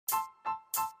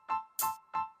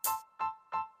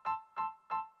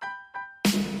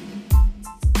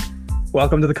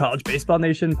Welcome to the College Baseball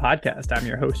Nation podcast. I'm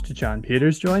your host, John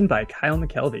Peters, joined by Kyle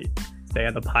McKelvey. Today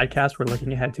on the podcast, we're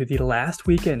looking ahead to the last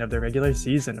weekend of the regular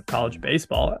season of college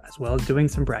baseball, as well as doing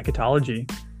some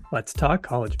bracketology. Let's talk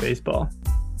college baseball.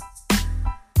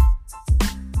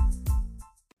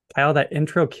 Kyle, that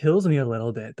intro kills me a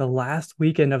little bit. The last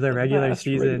weekend of the regular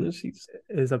season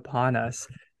is upon us.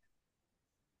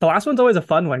 The last one's always a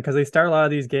fun one because they start a lot of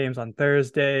these games on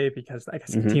Thursday because I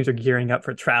guess teams are gearing up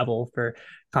for travel for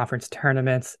conference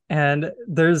tournaments. And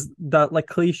there's the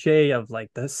cliche of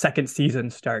the second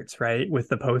season starts, right, with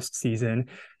the postseason.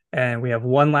 And we have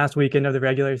one last weekend of the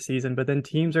regular season, but then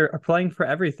teams are playing for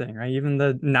everything, right? Even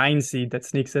the 9 seed that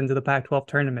sneaks into the Pac-12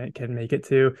 tournament can make it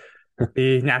to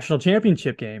the national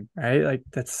championship game, right?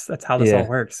 That's how this all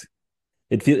works.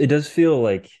 It does feel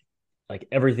like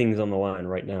everything's on the line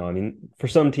right now. I mean, for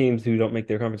some teams who don't make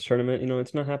their conference tournament,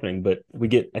 it's not happening. But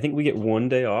I think we get one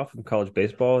day off from college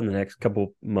baseball in the next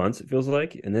couple months, it feels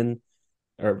like, and then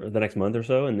or the next month or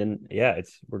so, and then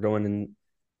we're going in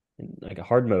like a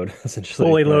hard mode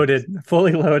essentially.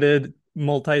 Fully loaded,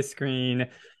 multi-screen.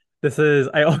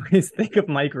 I always think of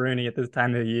Mike Rooney at this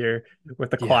time of the year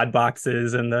with the quad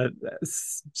boxes and the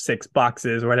 6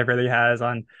 boxes, whatever he has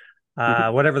on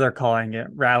whatever they're calling it,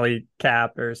 rally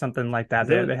cap or something like that.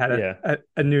 They had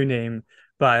a new name,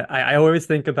 but I always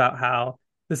think about how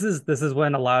this is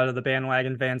when a lot of the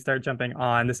bandwagon fans start jumping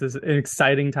on. This is an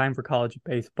exciting time for college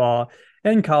baseball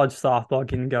and college softball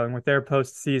getting going with their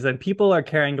postseason. People are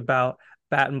caring about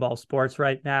bat and ball sports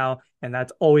right now, and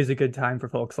that's always a good time for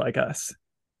folks like us.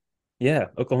 Yeah,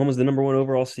 Oklahoma's the number 1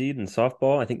 overall seed in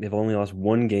softball. I think they've only lost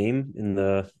one game in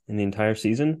the entire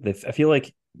season. I feel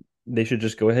like they should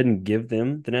just go ahead and give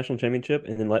them the national championship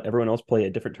and then let everyone else play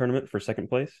a different tournament for second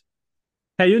place.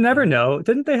 Hey, you never know.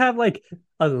 Didn't they have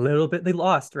a little bit? They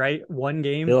lost, right? One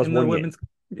game in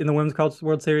the women's college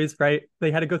World Series, right? They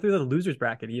had to go through the losers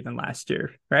bracket even last year,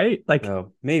 right?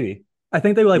 Oh, maybe. I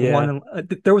think they won.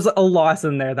 There was a loss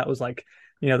in there that was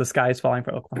the sky is falling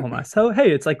for Oklahoma. So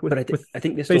hey, it's but I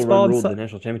think they still baseball ruled the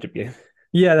national championship game.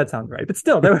 Yeah, that sounds right. But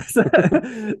still, there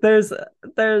was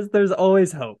there's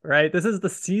always hope, right? This is the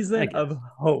season of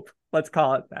hope. Let's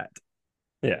call it that.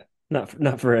 Yeah,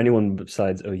 not for anyone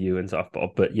besides OU in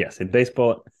softball, but yes, in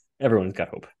baseball, everyone's got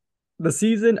hope. The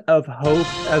season of hope,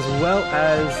 as well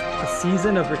as a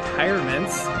season of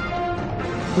retirements.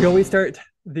 We always start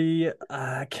the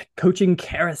coaching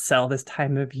carousel this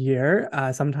time of year.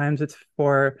 Sometimes it's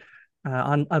for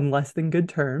on less than good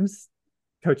terms.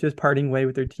 Coaches parting way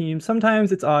with their team.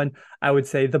 Sometimes it's on, I would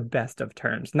say, the best of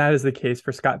terms. And that is the case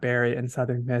for Scott Berry and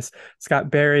Southern Miss. Scott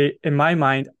Berry, in my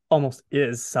mind, almost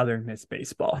is Southern Miss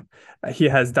baseball. He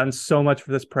has done so much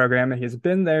for this program. He has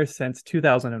been there since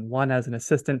 2001 as an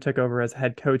assistant, took over as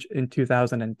head coach in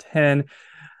 2010.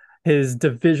 His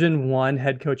Division I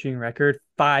head coaching record,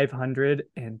 500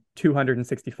 and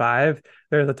 265.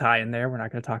 There's a tie in there. We're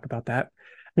not going to talk about that.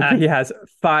 He has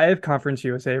 5 Conference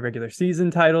USA regular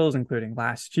season titles, including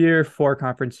last year, 4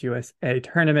 Conference USA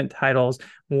tournament titles,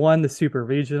 won the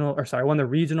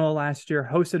regional last year,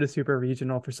 hosted a super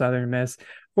regional for Southern Miss,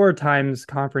 4 times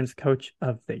Conference Coach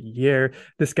of the Year.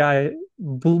 This guy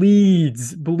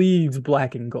bleeds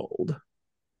black and gold.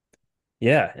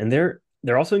 Yeah, and they're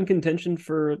also in contention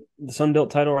for the Sun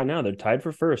Belt title right now. They're tied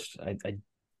for first. I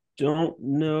don't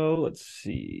know. Let's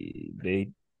see.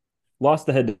 They lost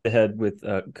the head-to-head with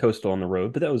Coastal on the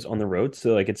road, but that was on the road,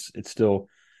 so it's still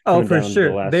for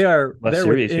sure. They're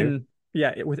within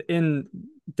here. Within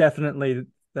definitely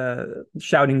the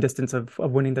shouting distance of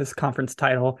winning this conference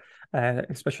title,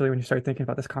 especially when you start thinking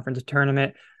about this conference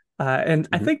tournament. And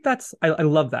I think I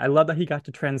love that. I love that he got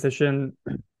to transition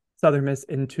Southern Miss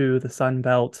into the Sun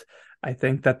Belt. I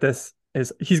think that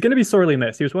he's going to be sorely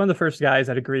missed. He was one of the first guys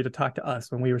that agreed to talk to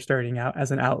us when we were starting out as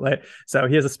an outlet. So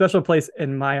he has a special place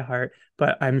in my heart,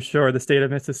 but I'm sure the state of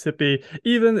Mississippi,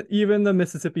 even the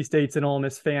Mississippi States and Ole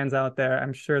Miss fans out there,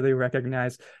 I'm sure they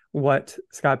recognize what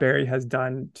Scott Berry has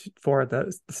done for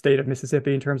the state of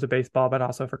Mississippi in terms of baseball, but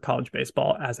also for college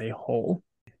baseball as a whole.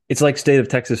 It's like state of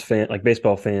Texas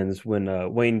baseball fans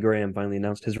when Wayne Graham finally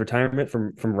announced his retirement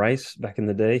from Rice back in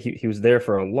the day. He was there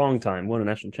for a long time, won a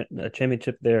national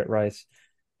championship there at Rice.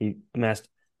 He amassed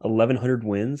 1,100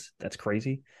 wins. That's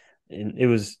crazy, and it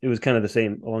was kind of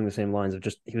along the same lines of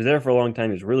just he was there for a long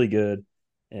time. He was really good,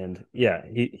 and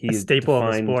he a staple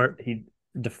of the sport. He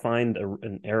defined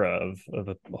an era of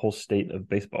a whole state of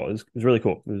baseball. It was really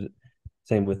cool. It was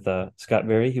same with Scott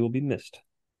Berry. He will be missed.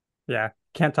 Yeah.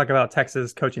 Can't talk about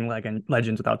Texas coaching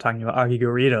legends without talking about Augie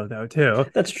Garrido, though, too.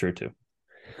 That's true, too.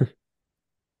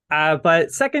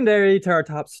 But secondary to our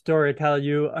top story, Kyle,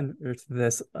 you unearthed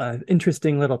this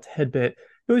interesting little tidbit.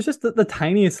 It was just the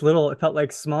tiniest little, it felt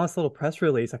like smallest little press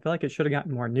release. I feel like it should have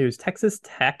gotten more news. Texas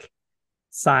Tech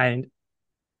signed,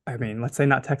 I mean, let's say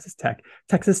not Texas Tech,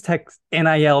 Texas Tech's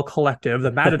NIL collective,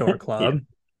 the Matador Yeah, Club,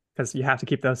 because you have to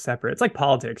keep those separate. It's like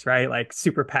politics, right? Like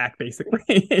super PAC,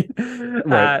 basically.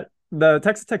 right. The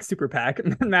Texas Tech Super PAC,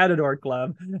 Matador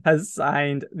Club, has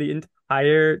signed the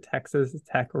entire Texas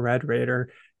Tech Red Raider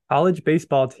college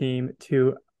baseball team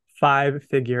to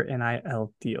five-figure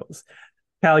NIL deals.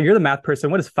 Cal, you're the math person.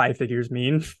 What does five figures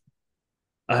mean?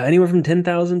 Anywhere from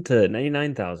 10,000 to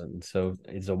 99,000. So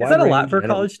it's a Is wide that a lot range. for a I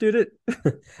don't. college student?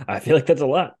 I feel like that's a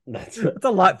lot. That's It's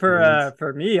a lot it's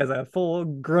for me as a full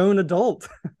grown adult.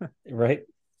 right.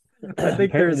 I think Apparently,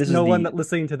 there's this is no one the that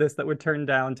listening to this that would turn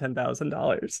down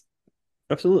 $10,000.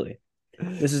 absolutely.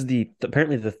 This is the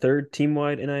apparently the third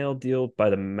team-wide NIL deal by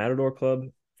the Matador Club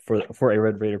for a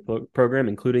Red Raider program,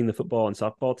 including the football and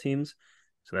softball teams.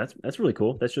 So that's really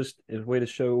cool. That's just a way to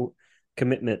show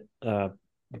commitment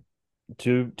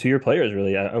to your players.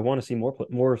 Really, I want to see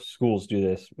more schools do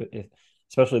this,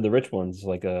 especially the rich ones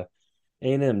like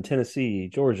A&M, Tennessee,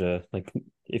 Georgia. Like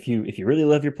if you really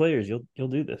love your players, you'll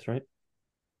do this, right?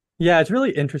 Yeah, it's really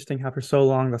interesting how for so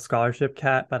long the scholarship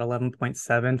cap at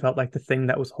 11.7 felt like the thing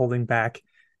that was holding back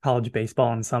college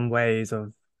baseball in some ways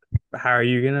of how are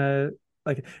you gonna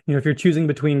like if you're choosing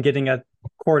between getting a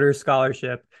quarter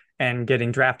scholarship and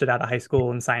getting drafted out of high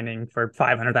school and signing for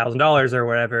 $500,000 or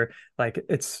whatever, like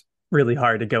it's really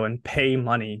hard to go and pay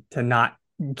money to not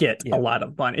get a Yeah. lot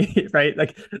of money, right?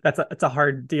 Like it's a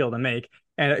hard deal to make.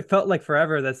 And it felt like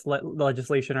forever this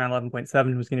legislation around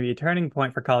 11.7 was going to be a turning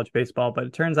point for college baseball, but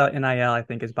it turns out NIL, I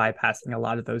think, is bypassing a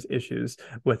lot of those issues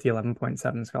with the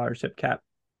 11.7 scholarship cap.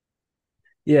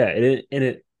 Yeah,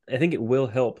 I think it will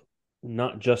help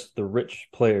not just the rich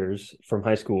players from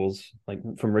high schools, like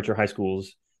from richer high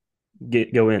schools,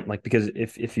 go in. Like because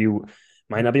if you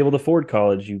might not be able to afford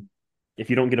college, you if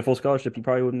you don't get a full scholarship, you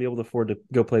probably wouldn't be able to afford to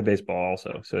go play baseball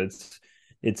also. So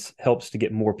it's helps to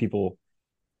get more people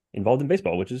involved in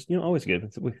baseball, which is always good.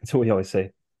 It's what we always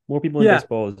say. More people in Yeah.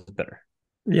 baseball is better.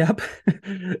 Yep.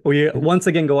 We once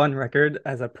again go on record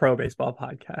as a pro baseball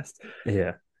podcast.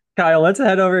 Yeah. Kyle, let's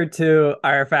head over to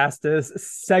our fastest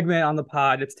segment on the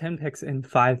pod. It's 10 picks in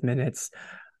 5 minutes.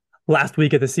 Last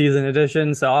week of the season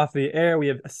edition. So off the air, we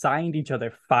have assigned each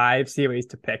other five series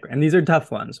to pick, and these are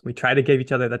tough ones. We try to give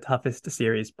each other the toughest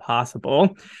series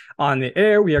possible. On the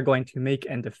air, we are going to make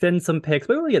and defend some picks,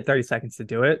 but we only get 30 seconds to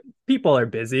do it. People are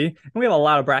busy, and we have a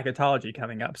lot of bracketology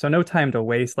coming up, so no time to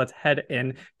waste. Let's head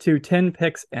in to 10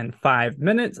 picks in 5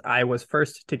 minutes. I was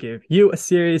first to give you a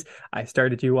series. I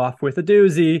started you off with a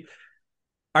doozy.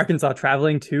 Arkansas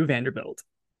traveling to Vanderbilt.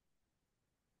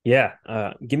 Yeah.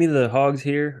 Give me the Hogs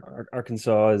here.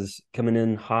 Arkansas is coming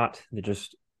in hot. They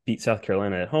just beat South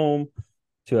Carolina at home,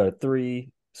 2 out of 3.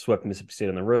 Swept Mississippi State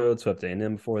on the road. Swept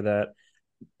A&M before that.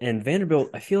 And Vanderbilt,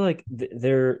 I feel like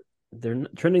they're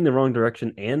trending the wrong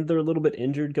direction, and they're a little bit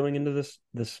injured going into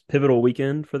this pivotal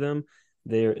weekend for them.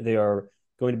 They are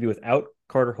going to be without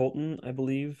Carter Holton, I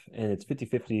believe, and it's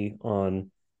 50-50 on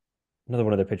another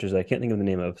one of their pitchers that I can't think of the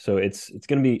name of. So it's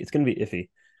gonna be iffy.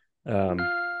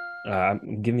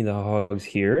 Um, give me the Hogs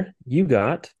here. You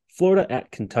got Florida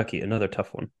at Kentucky, another tough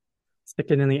one.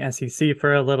 Sticking in the SEC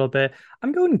for a little bit.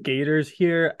 I'm going Gators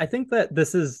here. I think that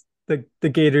this is the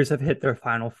Gators have hit their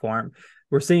final form.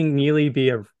 We're seeing Neely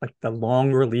be like the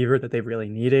long reliever that they really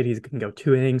needed. He can go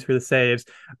 2 innings for the saves.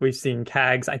 We've seen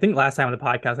Cags. I think last time on the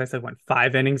podcast I said went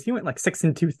 5 innings. He went like 6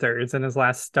 and 2/3 in his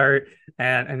last start.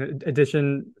 And in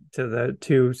addition to the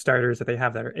two starters that they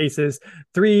have that are aces,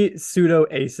 three pseudo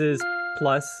aces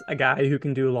plus a guy who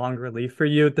can do long relief for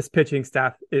you. This pitching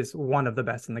staff is one of the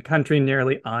best in the country,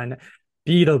 nearly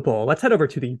unbeatable. Let's head over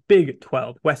to the Big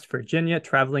 12, West Virginia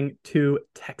traveling to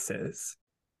Texas.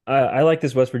 I like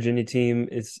this West Virginia team.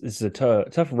 It's a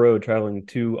tough road traveling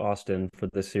to Austin for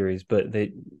this series, but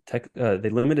they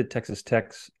limited Texas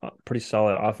Tech's pretty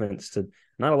solid offense to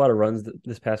not a lot of runs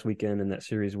this past weekend in that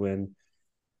series win.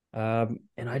 And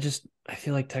I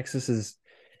feel like Texas's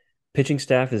pitching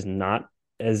staff is not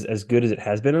as good as it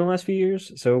has been in the last few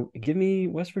years. So give me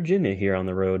West Virginia here on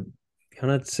the road,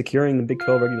 kind of securing the Big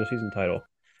 12 regular season title.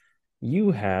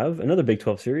 You have another Big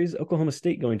 12 series, Oklahoma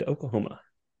State going to Oklahoma.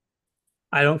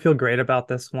 I don't feel great about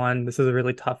this one. This is a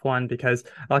really tough one because,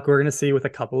 like we're going to see with a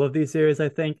couple of these series, I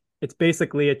think it's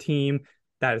basically a team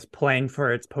that is playing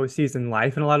for its postseason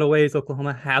life in a lot of ways.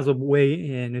 Oklahoma has a way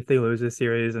in if they lose this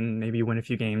series and maybe win a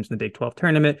few games in the Big 12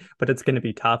 tournament, but it's going to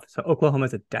be tough. So Oklahoma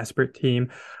is a desperate team.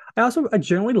 I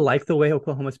generally like the way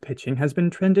Oklahoma's pitching has been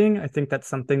trending. I think that's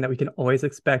something that we can always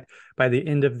expect by the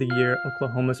end of the year.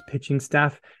 Oklahoma's pitching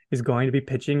staff is going to be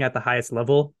pitching at the highest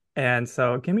level And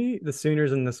so give me the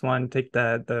Sooners in this one, take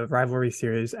the rivalry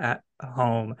series at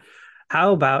home.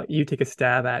 How about you take a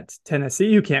stab at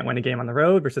Tennessee, who can't win a game on the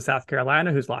road, versus South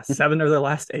Carolina, who's lost seven of their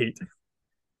last eight?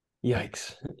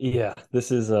 Yikes. Yeah,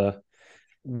 this is a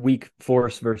weak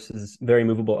force versus very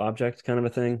movable object kind of a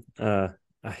thing.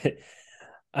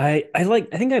 I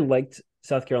I think I liked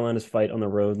South Carolina's fight on the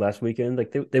road last weekend.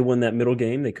 Like they won that middle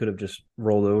game. They could have just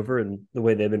rolled over and the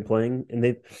way they've been playing. And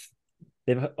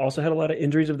they've also had a lot of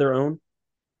injuries of their own.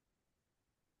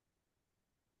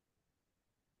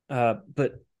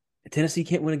 But Tennessee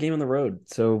can't win a game on the road.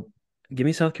 So give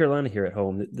me South Carolina here at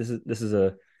home. This is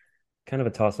a kind of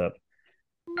a toss up.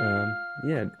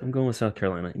 Yeah, I'm going with South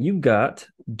Carolina. You got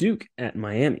Duke at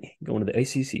Miami going to the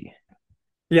ACC.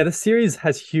 Yeah, the series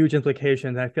has huge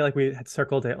implications. I feel like we had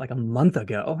circled it like a month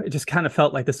ago. It just kind of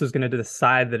felt like this was going to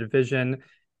decide the division.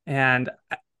 And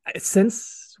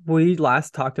since we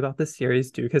last talked about this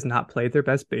series, Duke has not played their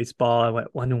best baseball. I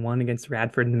went 1-1 against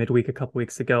Radford in midweek a couple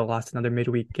weeks ago, lost another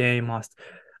midweek game, lost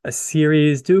a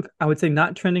series. Duke, I would say,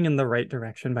 not trending in the right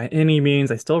direction by any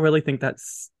means. I still really think that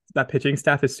pitching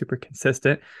staff is super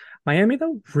consistent. Miami,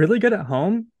 though, really good at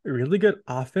home, really good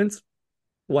offense,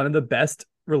 one of the best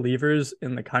relievers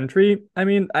in the country. I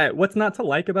mean, what's not to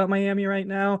like about Miami right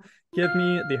now? Give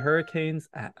me the Hurricanes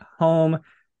at home.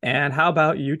 And how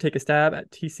about you take a stab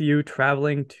at TCU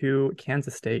traveling to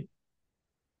Kansas State?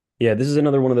 Yeah, this is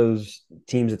another one of those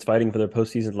teams that's fighting for their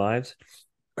postseason lives.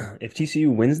 If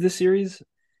TCU wins this series,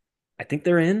 I think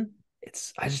they're in.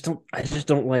 I just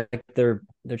don't like their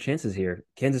chances here.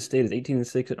 Kansas State is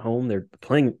 18-6 at home. They're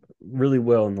playing really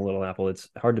well in the Little Apple. It's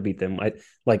hard to beat them. I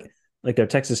like their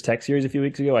Texas Tech series a few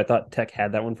weeks ago. I thought Tech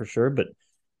had that one for sure, but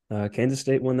Kansas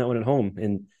State won that one at home,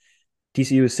 and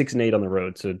TCU is 6-8 on the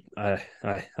road. So I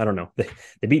don't know.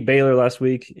 They beat Baylor last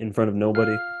week in front of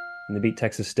nobody, and they beat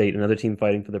Texas State, another team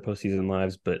fighting for their postseason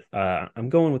lives. But I'm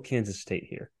going with Kansas State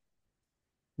here.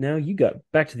 Now you got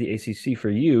back to the ACC for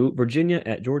you, Virginia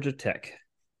at Georgia Tech.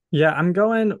 Yeah, I'm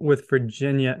going with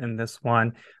Virginia in this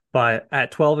one, but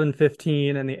at 12 and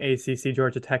 15 in the ACC,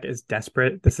 Georgia Tech is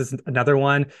desperate. This is another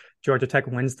one. Georgia Tech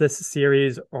wins this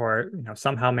series or,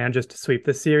 somehow manages to sweep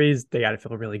this series. They got to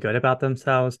feel really good about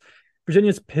themselves.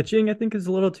 Virginia's pitching, I think, is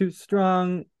a little too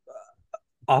strong.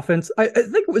 Offense, I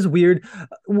think it was weird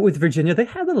with Virginia. They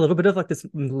had a little bit of like this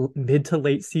mid to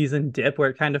late season dip where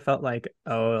it kind of felt like,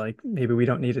 oh, like maybe we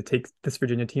don't need to take this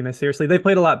Virginia team as seriously. They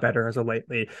played a lot better as of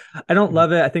lately. I don't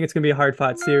love it. I think it's going to be a hard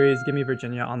fought series. Give me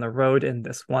Virginia on the road in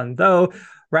this one, though.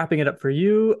 Wrapping it up for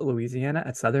you, Louisiana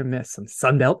at Southern Miss, some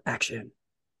Sunbelt action.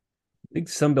 Big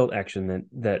Sunbelt action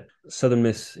that Southern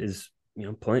Miss is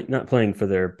playing not playing for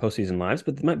their postseason lives,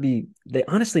 but they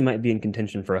honestly might be in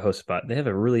contention for a host spot. They have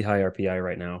a really high RPI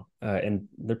right now, and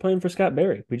they're playing for Scott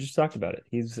Berry. We just talked about it.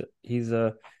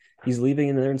 He's leaving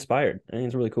and they're inspired. I think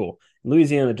it's really cool.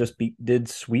 Louisiana did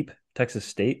sweep Texas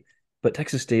State, but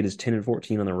Texas State is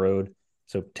 10-14 on the road,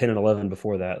 so 10-11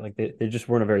 before that. Like they just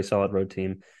weren't a very solid road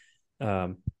team.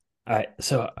 So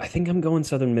I think I'm going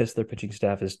Southern Miss. Their pitching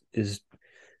staff is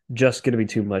just going to be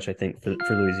too much, I think, for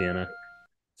Louisiana.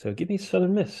 So give me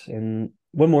Southern Miss. And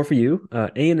one more for you,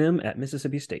 A&M at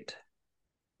Mississippi State.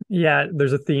 Yeah,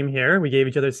 there's a theme here. We gave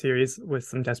each other a series with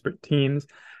some desperate teams.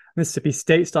 Mississippi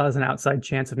State still has an outside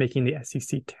chance of making the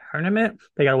SEC tournament.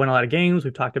 They got to win a lot of games.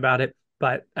 We've talked about it,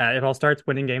 but it all starts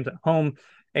winning games at home.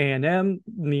 A&M,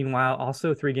 meanwhile,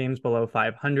 also 3 games below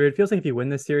 500. Feels like if you win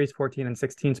this series, 14 and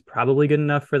 16 is probably good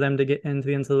enough for them to get into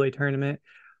the NCAA tournament.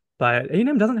 But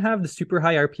A&M doesn't have the super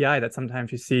high RPI that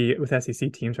sometimes you see with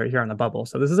SEC teams right here on the bubble.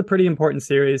 So this is a pretty important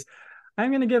series. I'm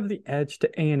going to give the edge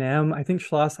to A&M. I think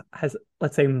Schloss has,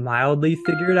 let's say, mildly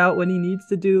figured out what he needs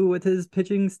to do with his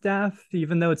pitching staff,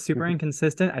 even though it's super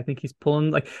inconsistent. I think he's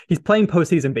playing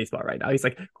postseason baseball right now. He's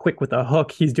like quick with a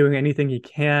hook. He's doing anything he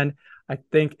can. I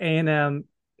think A&M,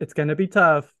 it's going to be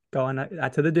tough going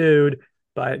to the dude,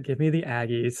 but give me the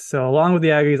Aggies. So along with the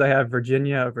Aggies, I have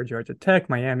Virginia over Georgia Tech,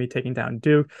 Miami taking down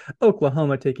Duke,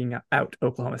 Oklahoma taking out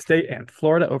Oklahoma State, and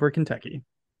Florida over Kentucky.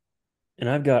 And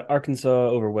I've got Arkansas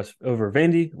over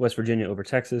Vandy, West Virginia over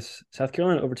Texas, South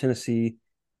Carolina over Tennessee,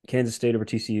 Kansas State over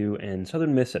TCU, and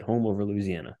Southern Miss at home over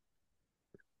Louisiana.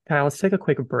 Kyle, let's take a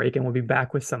quick break and we'll be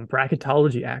back with some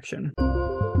bracketology action.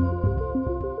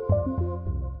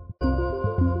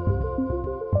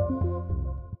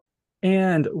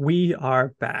 And we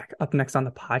are back. Up next on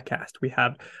the podcast, we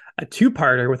have a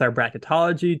two-parter with our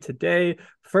bracketology today.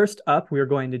 First up, we are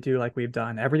going to do like we've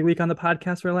done every week on the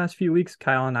podcast for the last few weeks.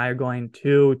 Kyle and I are going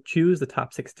to choose the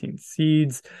top 16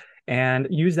 seeds and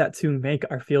use that to make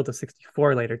our field of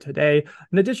 64 later today.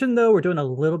 In addition, though, we're doing a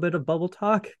little bit of bubble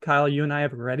talk. Kyle, you and I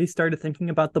have already started thinking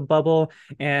about the bubble,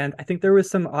 and I think there was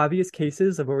some obvious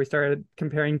cases of where we started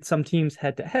comparing some teams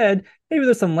head to head. Maybe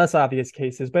there's some less obvious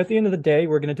cases, but at the end of the day,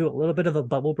 we're going to do a little bit of a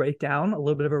bubble breakdown, a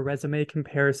little bit of a resume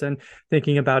comparison,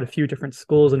 thinking about a few different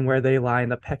schools and where they lie in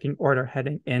the pecking order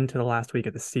heading into the last week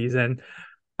of the season.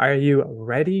 Are you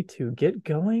ready to get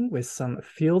going with some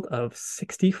field of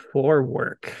 64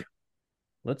 work?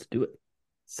 Let's do it.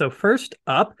 So, first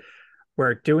up,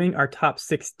 we're doing our top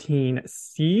 16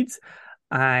 seeds.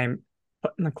 I'm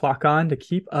putting the clock on to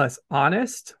keep us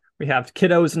honest. We have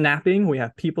kiddos napping, we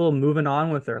have people moving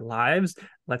on with their lives.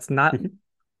 Let's not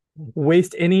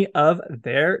waste any of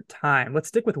their time. Let's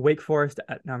stick with Wake Forest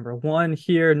at number one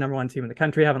here, number one team in the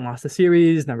country, haven't lost a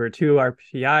series. Number two,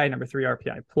 RPI. Number three,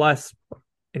 RPI plus.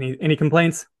 Any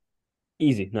complaints?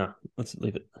 Easy. No, let's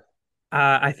leave it.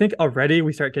 I think already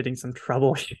we start getting some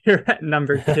trouble here at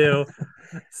number two.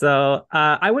 So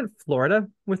I went Florida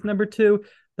with number two.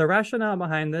 The rationale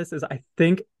behind this is I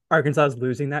think Arkansas is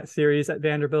losing that series at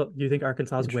Vanderbilt. You think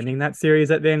Arkansas is winning that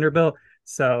series at Vanderbilt?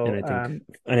 So and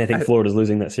I think Florida's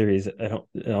losing that series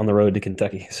on the road to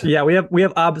Kentucky. So. Yeah, we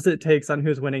have opposite takes on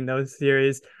who's winning those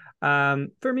series. For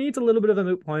me, it's a little bit of a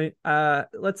moot point.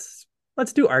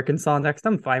 Let's do Arkansas next.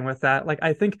 I'm fine with that. Like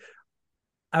I think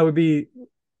I would be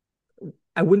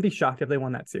I wouldn't be shocked if they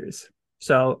won that series.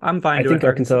 So I'm fine. I think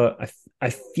Arkansas. I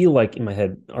feel like in my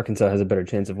head, Arkansas has a better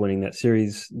chance of winning that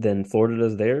series than Florida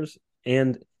does theirs.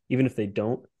 And even if they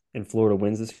don't, and Florida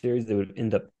wins the series, they would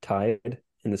end up tied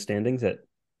in the standings at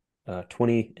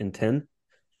 20-10.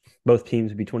 Both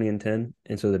teams would be 20-10,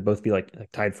 and so they'd both be like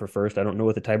tied for first. I don't know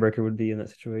what the tiebreaker would be in that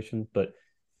situation, but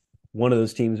one of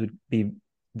those teams would be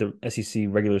the SEC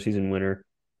regular season winner,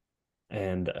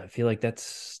 and I feel like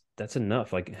that's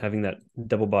enough. Like having that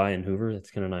double bye in Hoover,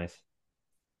 that's kind of nice.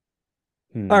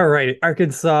 All right,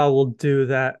 Arkansas will do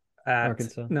that at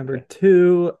Arkansas number okay.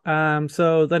 two.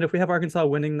 So then if we have Arkansas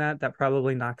winning that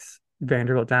probably knocks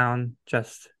Vanderbilt down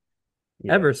just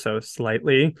ever so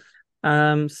slightly.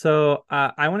 So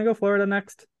I want to go Florida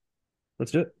next.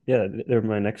 Let's do it. Yeah, they're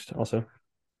my next also.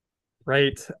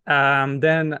 Right.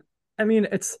 Then I mean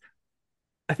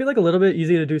I feel like a little bit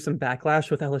easy to do some backlash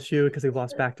with LSU because they've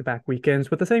lost back-to-back weekends.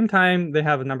 But at the same time, they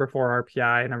have a number four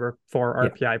RPI, number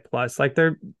four RPI plus. Like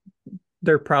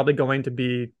they're probably going to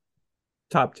be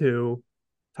top two,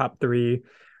 top three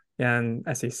in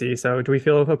SEC. So do we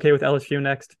feel okay with LSU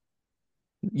next?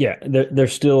 Yeah, they're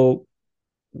still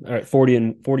all right,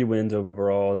 40 wins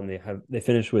overall, and they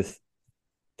finished with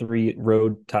 3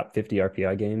 road top 50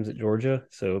 RPI games at Georgia,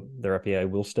 so their RPI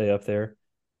will stay up there.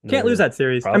 Can't lose that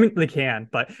series. I mean, they can,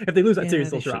 but if they lose that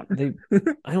series, they'll drop.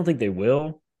 I don't think they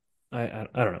will. I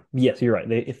don't know. Yes, you're right.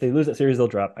 If they lose that series, they'll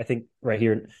drop. I think right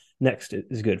here next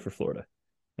is good for Florida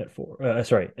at 4.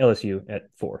 LSU at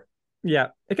 4. Yeah,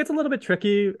 it gets a little bit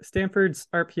tricky. Stanford's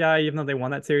RPI, even though they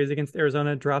won that series against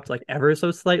Arizona, dropped like ever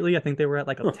so slightly. I think they were at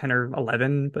like a 10 or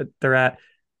 11, but they're at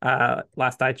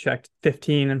last I checked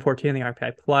 15 and 14 in the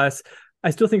RPI plus. I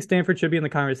still think Stanford should be in the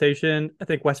conversation. I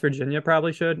think West Virginia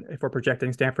probably should if we're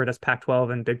projecting Stanford as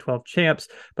Pac-12 and Big 12 champs,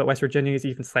 but West Virginia is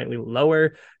even slightly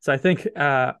lower. So I think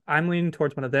I'm leaning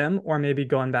towards one of them, or maybe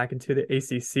going back into the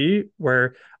ACC,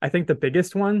 where I think the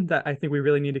biggest one that I think we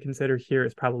really need to consider here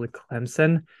is probably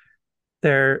Clemson.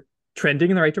 They're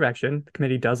trending in the right direction. The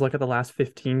committee does look at the last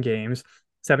 15 games.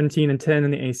 17-10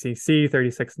 in the ACC,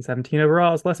 36-17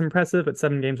 overall is less impressive, but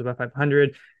 7 games above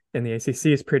 500 in the ACC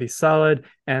is pretty solid.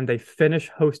 And they finish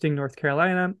hosting North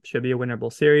Carolina. Should be a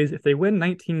winnable series. If they win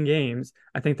 19 games,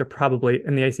 I think they're probably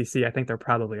in the ACC. I think they're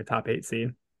probably a top 8 seed.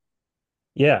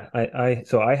 Yeah,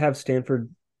 I have Stanford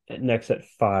next at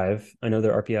 5. I know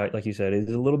their RPI, like you said, is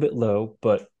a little bit low,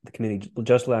 but the committee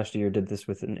just last year did this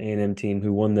with an A&M team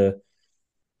who won the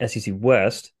SEC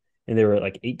West, and they were at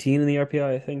like 18 in the RPI,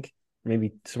 I think,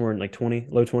 maybe somewhere in like 20,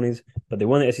 low 20s, but they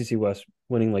won the SEC West,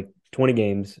 winning like 20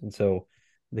 games. And so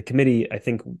the committee, I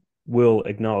think, will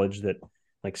acknowledge that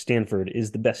like Stanford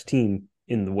is the best team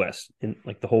in the West, in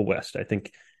like the whole West. I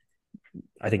think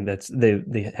that's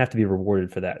they have to be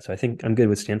rewarded for that. So I think I'm good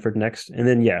with Stanford next. And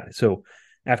then so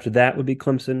after that would be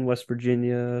Clemson, West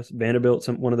Virginia, Vanderbilt,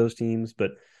 one of those teams,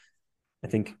 but I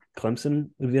think Clemson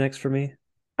would be next for me.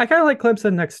 I kind of like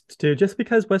Clemson next too, just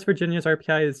because West Virginia's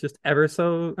RPI is just ever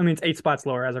so. I mean, it's 8 spots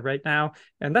lower as of right now,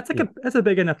 and that's like that's a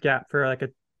big enough gap for like a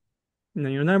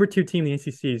number 2 team. The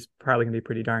ACC is probably gonna be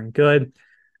pretty darn good.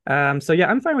 So yeah,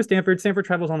 I'm fine with Stanford. Stanford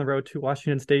travels on the road to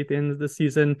Washington State at the end of the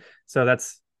season, so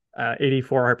that's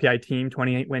 84 RPI team,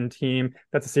 28 win team.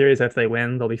 That's a series that if they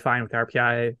win, they'll be fine with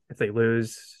RPI. If they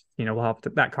lose, we'll have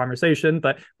that conversation.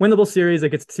 But winnable series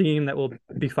against a team that will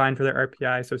be fine for their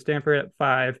RPI. So Stanford at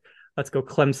 5. Let's go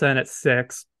Clemson at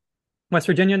 6. West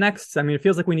Virginia next. I mean, it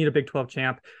feels like we need a Big 12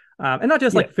 champ. And not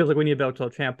just like Yeah, it feels like we need a Big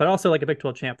 12 champ, but also like a Big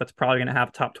 12 champ that's probably going to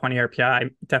have top 20 RPI,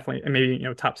 definitely, and maybe,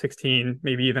 top 16,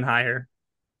 maybe even higher.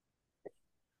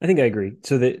 I think I agree.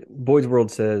 So the Boyd's World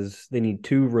says they need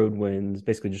 2 road wins,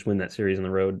 basically just win that series on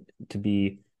the road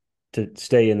to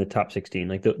stay in the top 16.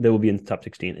 Like they will be in the top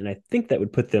 16. And I think that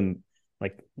would put them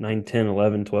like 9, 10,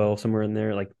 11, 12, somewhere in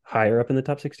there, like higher up in the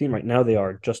top 16. Right now they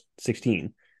are just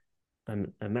 16. I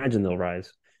imagine they'll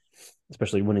rise,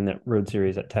 especially winning that road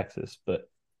series at Texas. But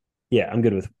yeah, I'm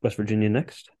good with West Virginia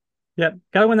next. Yep.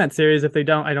 Got to win that series. If they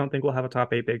don't, I don't think we'll have a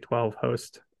top 8 Big 12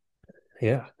 host.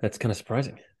 Yeah, that's kind of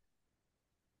surprising.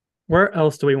 Where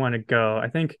else do we want to go? I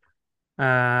think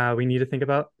we need to think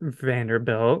about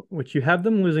Vanderbilt, which you have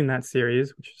them losing that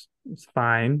series, which is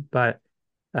fine. But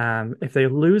if they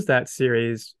lose that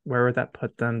series, where would that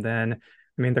put them then?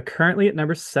 I mean, they're currently at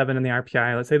number 7 in the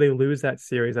RPI. Let's say they lose that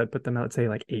series, I'd put them at, let's say,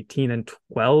 like 18 and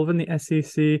 12 in the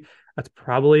SEC. That's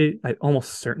probably, I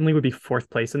almost certainly would be 4th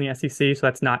place in the SEC. So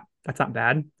that's not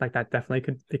bad. Like that definitely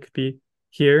could be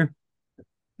here.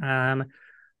 Um,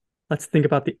 let's think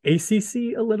about the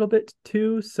ACC a little bit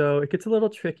too. So it gets a little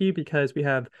tricky because we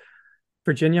have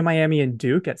Virginia, Miami, and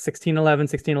Duke at 16-11,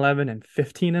 16-11, and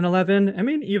 15-11. I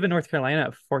mean, even North Carolina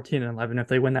at 14-11. If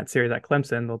they win that series at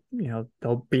Clemson,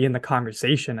 they'll be in the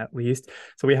conversation at least.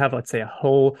 So we have, let's say, a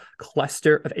whole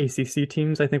cluster of ACC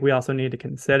teams I think we also need to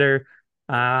consider.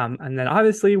 And then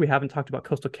obviously we haven't talked about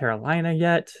Coastal Carolina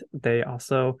yet. They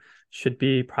also should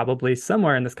be probably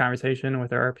somewhere in this conversation with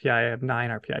their RPI of 9,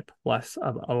 RPI plus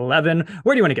of 11.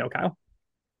 Where do you want to go, Kyle?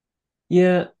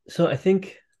 Yeah, so I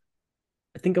think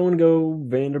I want to go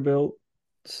Vanderbilt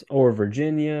or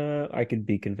Virginia. I could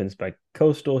be convinced by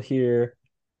Coastal here.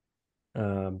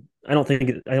 I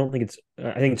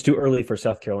think it's too early for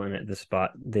South Carolina at this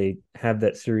spot. They have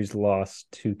that series loss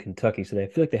to Kentucky, so they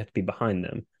feel like they have to be behind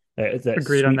them. It's that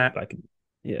Agreed on sweep. that. I could,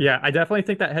 yeah, Yeah, I definitely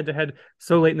think that head to head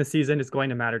so late in the season is going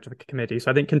to matter to the committee.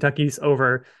 So I think Kentucky's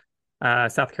over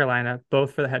South Carolina,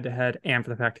 both for the head to head and for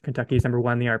the fact that Kentucky's number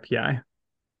 1 in the RPI.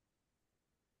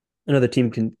 another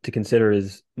team to consider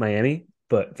is Miami,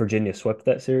 but Virginia swept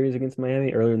that series against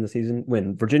Miami earlier in the season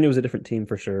when Virginia was a different team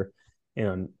for sure.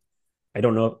 And I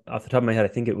don't know off the top of my head. I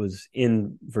think it was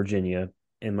in Virginia,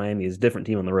 and Miami is a different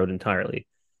team on the road entirely.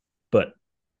 But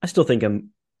I still think I'm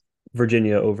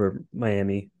Virginia over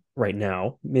Miami right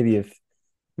now. Maybe if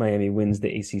Miami wins the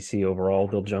ACC overall,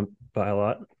 they'll jump by a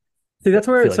lot. See, But that's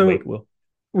I where feel like so Wake will.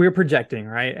 we're projecting,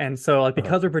 right? And so like Uh-huh.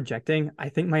 because we're projecting, I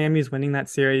think Miami's winning that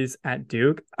series at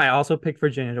Duke. I also picked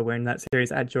Virginia to win that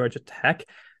series at Georgia Tech,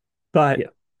 but Yeah,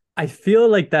 I feel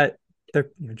like that they're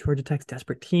Georgia Tech's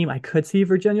desperate team. I could see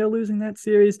Virginia losing that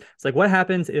series. It's like what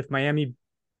happens if Miami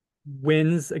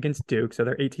wins against Duke, so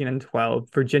they're 18 and 12.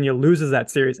 Virginia loses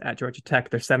that series at Georgia Tech,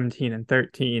 they're 17 and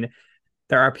 13.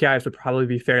 Their RPIs would probably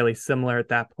be fairly similar at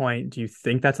that point. Do you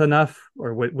think that's enough,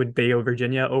 or would they go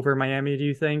Virginia over Miami? Do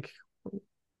you think?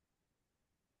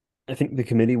 I think the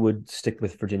committee would stick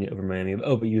with Virginia over Miami.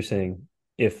 Oh, but you're saying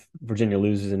if Virginia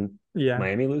loses and Yeah,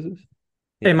 Miami loses?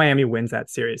 and Yeah, Miami wins that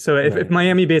series. So if Miami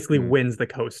Miami wins. basically Mm. wins the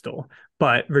Coastal,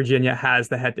 but Virginia has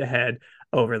the head to head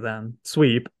over them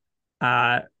sweep,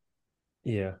 uh,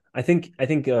 Yeah, I think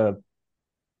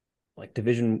like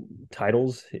division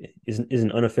titles is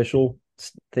an unofficial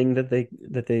thing that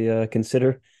they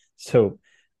consider. So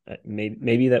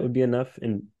maybe that would be enough,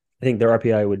 and I think their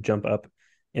RPI would jump up,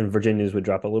 and Virginia's would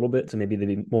drop a little bit. So maybe they'd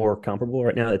be more comparable.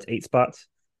 Right now, it's 8 spots.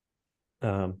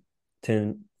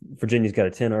 10 Virginia's got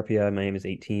a 10 RPI, Miami's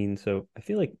 18. So I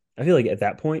feel like at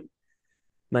that point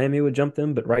Miami would jump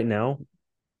them, but right now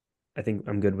I think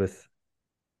I'm good with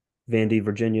Vandy,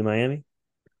 Virginia, Miami.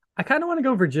 I kind of want to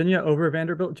go Virginia over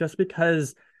Vanderbilt just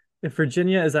because if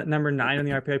Virginia is at number 9 in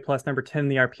the RPI plus number 10 in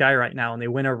the RPI right now, and they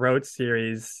win a road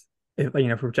series, if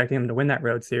we're projecting them to win that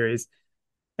road series,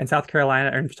 and South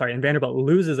Carolina, or sorry, and Vanderbilt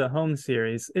loses a home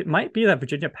series, it might be that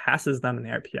Virginia passes them in the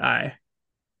RPI.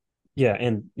 Yeah,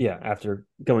 and yeah, after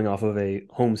going off of a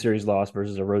home series loss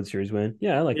versus a road series win.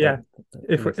 Yeah, I like that. Yeah, That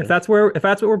if makes if sense. that's what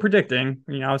we're predicting,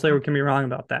 obviously we can be wrong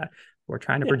about that. We're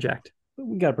trying to Yeah, project.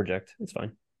 we got to project. It's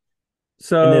fine.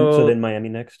 And then So Miami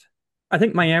next. I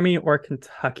think Miami or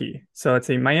Kentucky. So let's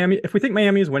see, Miami. If we think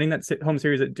Miami is winning that home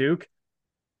series at Duke,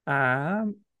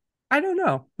 um, I don't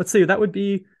know. Let's see. That would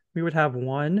be we would have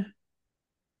one,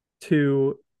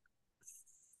 two,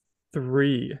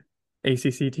 three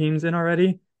ACC teams in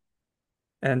already,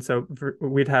 and so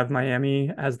we'd have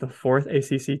Miami as the 4th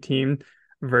ACC team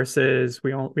versus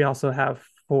we also have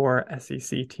 4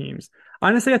 SEC teams.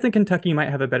 Honestly, I think Kentucky might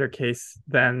have a better case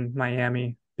than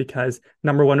Miami because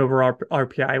number one overall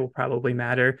RPI will probably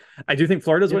matter. I do think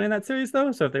Florida's Yep. winning that series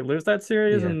though, so if they lose that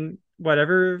series Yeah. and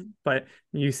whatever, but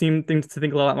you seem to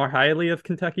think a lot more highly of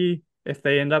Kentucky if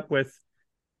they end up with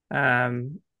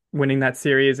um, winning that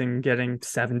series and getting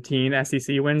 17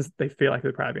 SEC wins, they feel like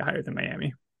they'd probably be higher than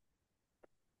Miami.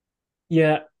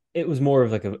 Yeah. It was more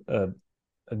of like a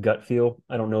gut feel.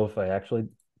 I don't know if I actually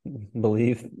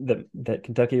believe that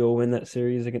Kentucky will win that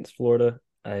series against Florida.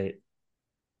 I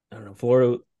don't know.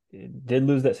 Florida did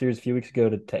lose that series a few weeks ago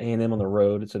to A&M on the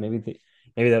road, so maybe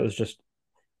that was just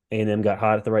A&M got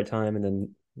hot at the right time and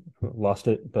then lost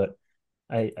it. But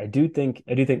I do think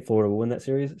Florida will win that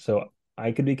series, so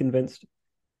I could be convinced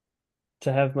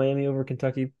to have Miami over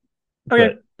Kentucky.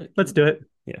 Okay, But let's do it.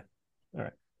 yeah, all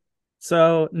right,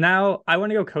 So now I want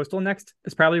to go coastal next.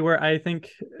 It's probably where I think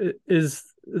yeah, is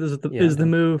I'm the down.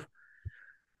 move.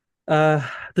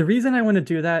 The reason I want to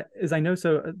do that is I know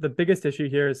the biggest issue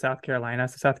here is South Carolina.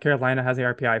 So South Carolina has the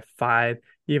RPI 5,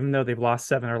 even though they've lost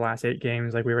 7 or last 8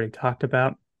 games, like we already talked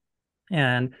about.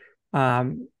 And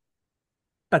um,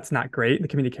 that's not great. The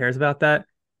community cares about that.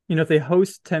 If they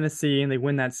host Tennessee and they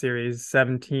win that series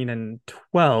 17 and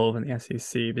 12 in the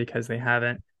SEC because they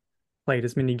haven't played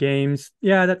as many games,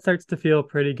 yeah, that starts to feel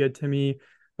pretty good to me.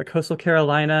 But Coastal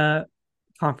Carolina,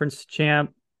 conference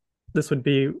champ, this would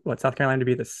be what South Carolina to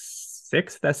be the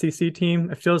sixth SEC team.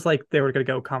 It feels like they were going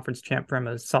to go conference champ from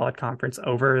a solid conference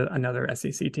over another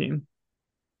SEC team.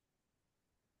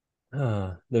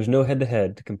 There's no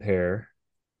head-to-head to compare.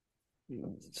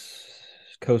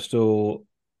 Coastal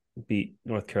beat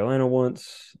North Carolina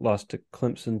once, lost to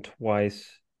Clemson twice,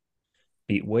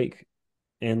 beat Wake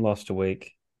and lost to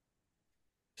Wake,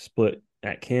 split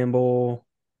at Campbell,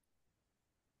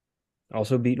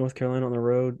 also beat North Carolina on the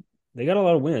road. They got a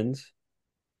lot of wins.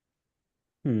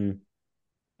 Hmm.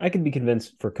 I could be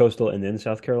convinced for Coastal and then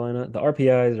South Carolina. The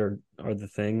RPIs are the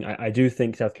thing. I do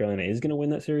think South Carolina is going to win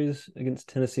that series against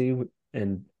Tennessee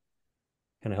and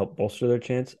kind of help bolster their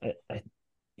chance.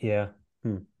 Yeah.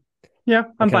 Hmm. Yeah,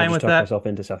 I I'm kind of fine just with talked that. myself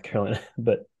into South Carolina,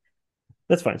 but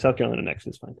that's fine. South Carolina next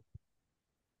is fine.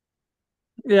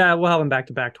 Yeah, we'll have them back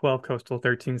to back 12 Coastal,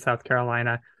 13 South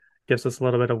Carolina. Gives us a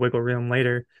little bit of wiggle room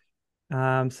later.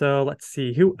 So let's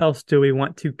see. Who else do we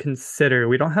want to consider?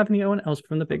 We don't have anyone else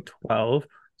from the Big 12.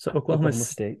 So Oklahoma Oklahoma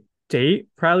State. State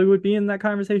probably would be in that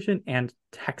conversation, and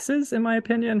Texas, in my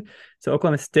opinion. So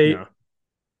Oklahoma State. No.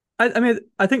 I mean,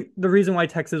 I think the reason why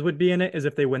Texas would be in it is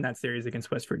if they win that series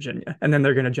against West Virginia, and then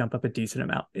they're going to jump up a decent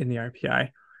amount in the RPI.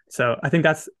 So I think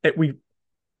that's it. We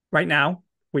right now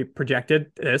we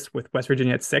projected this with West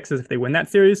Virginia at 6 as if they win that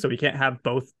series. So we can't have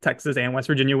both Texas and West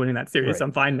Virginia winning that series. So Right.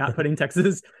 I'm fine not putting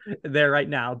Texas there right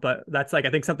now, but that's like I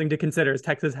think something to consider is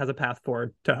Texas has a path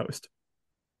forward to host.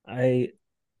 I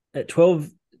at 12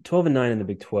 and 9 in the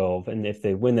Big 12, and if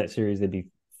they win that series, they'd be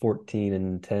 14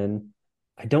 and 10.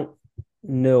 I don't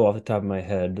know off the top of my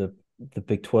head the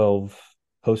Big 12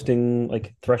 hosting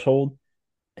like threshold.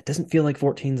 It doesn't feel like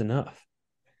 14's enough.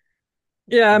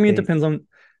 Yeah, I Like mean, it they, depends on.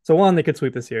 So one, they could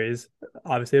sweep the series.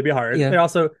 Obviously, it'd be hard. They yeah,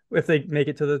 also, if they make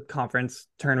it to the conference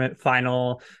tournament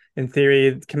final, in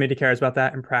theory, the committee cares about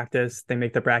that. In practice, they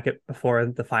make the bracket before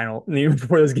the final,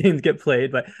 before those games get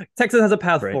played. But Texas has a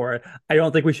path right. forward. I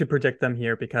don't think we should predict them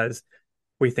here because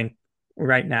we think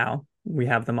right now we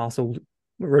have them also.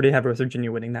 We already have West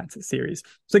Virginia winning that series.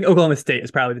 So I think Oklahoma State is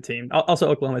probably the team. Also,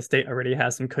 Oklahoma State already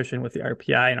has some cushion with the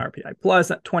RPI and RPI plus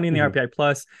at 20 in the Mm-hmm. RPI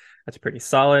plus. That's pretty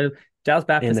solid. Dallas And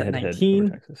Baptist the at head to head over 19.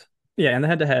 Texas. Yeah, and the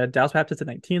head to head. Dallas Baptist at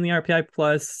 19 in the RPI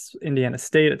plus. Indiana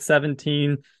State at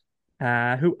 17.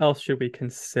 Who else should we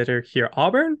consider here?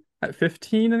 Auburn at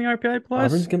 15 in the RPI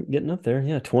Auburn's plus. getting up there.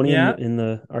 Yeah, 20 Yeah, in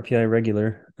the RPI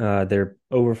regular. They're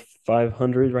over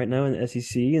 500 right now in the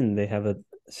SEC, and they have a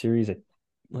series.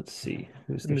 Let's see,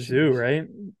 who's their Mizzou, series? right?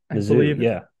 I Mizzou. believe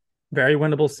Yeah, very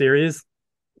winnable series.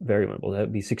 very winnable. That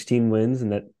would be 16 wins,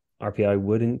 and that RPI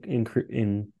would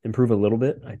improve a little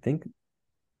bit. I think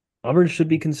Auburn should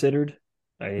be considered.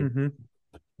 I Mm-hmm.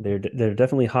 they're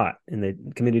definitely hot, and the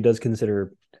committee does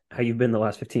consider how you've been the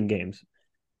last 15 games.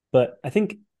 But I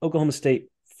think Oklahoma State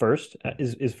first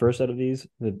is first out of these.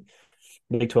 The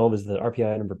Big 12 is the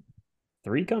RPI number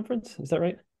 3 conference. Is that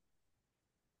right?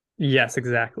 Yes,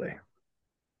 exactly.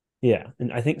 Yeah,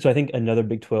 and I think so. I think another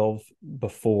Big 12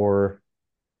 before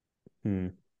hmm,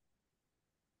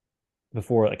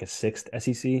 before like a sixth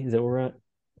SEC. Is that where we're at?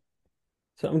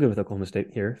 So I'm good with Oklahoma State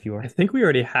here. If you I are. think we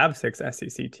already have 6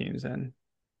 SEC teams in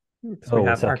because we Oh, with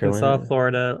have South Arkansas, Carolina.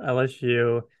 Florida,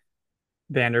 LSU,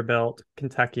 Vanderbilt,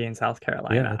 Kentucky, and South Yeah,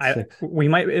 Carolina. that's I 6. we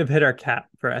might have hit our cap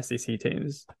for SEC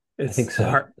teams I think It's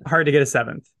so. hard to get a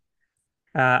seventh.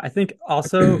 I think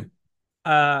also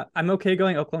I'm okay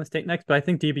going Oklahoma State next, but I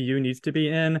think DBU needs to be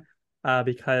in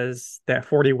because they're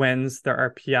 40 wins.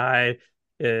 Their RPI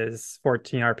is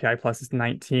 14, RPI plus is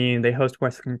 19. They host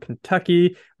Western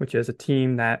Kentucky, which is a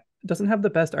team that doesn't have the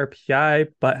best RPI,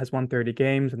 but has won 30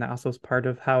 games, and that also is part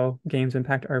of how games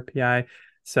impact RPI.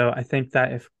 So I think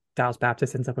that if Dallas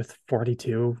Baptist ends up with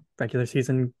 42 regular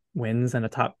season wins and a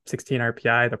top 16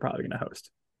 RPI, they're probably going to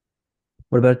host.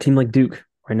 What about a team like Duke?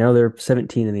 Right now they're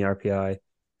 17 in the RPI,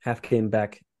 half game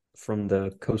back from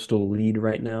the Coastal lead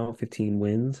right now, 15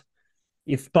 wins.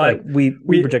 If But we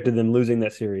we projected them losing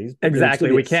that series, but they would still exactly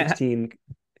be we at can't 16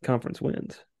 conference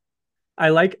wins. I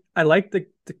like the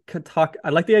talk. I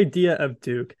like the idea of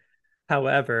Duke.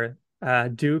 However,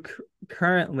 Duke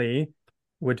currently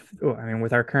would, oh, I mean,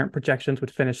 with our current projections,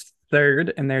 would finish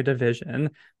third in their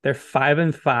division. They're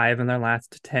 5-5 in their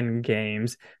last 10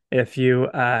 games. If you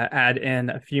add in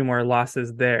a few more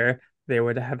losses there, they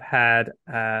would have had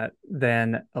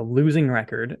then a losing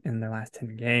record in their last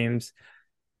 10 games.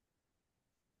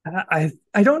 I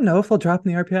don't know if they'll drop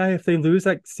in the RPI. If they lose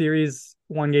like series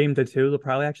 1-2, they'll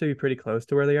probably actually be pretty close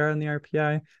to where they are in the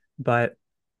RPI. But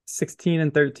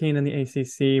 16-13 in the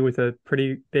ACC with a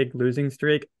pretty big losing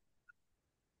streak,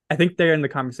 I think they're in the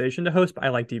conversation to host, but I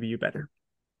like DBU better.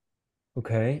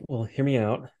 Okay, well, hear me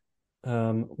out.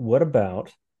 What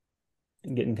about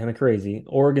getting kind of crazy?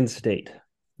 Oregon State.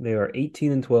 They are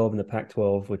 18 and 12 in the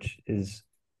Pac-12, which is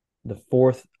the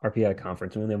fourth RPI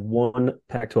conference. We only have one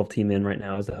Pac-12 team in right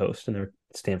now as the host, and they're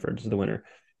Stanford is the winner.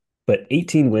 But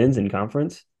 18 wins in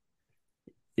conference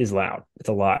is loud. It's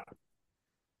a lot.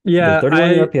 They're Yeah,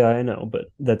 31 in the RPI, I know, but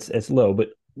it's low. But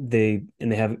they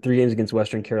have 3 games against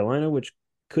Western Carolina, which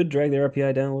could drag their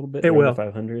RPI down a little bit. it They're under will.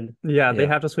 500. Yeah, they Yeah,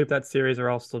 have to sweep that series or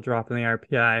else they'll drop in the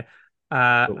RPI. but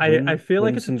I feel like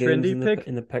win it's a some games trendy pick.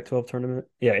 in the Pac-12 tournament.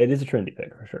 Yeah, it is a trendy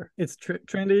pick for sure. It's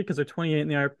trendy because they're 28 in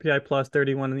the RPI plus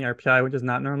 31 in the RPI, which is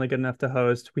not normally good enough to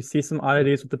host. We see some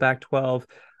oddities with the back 12.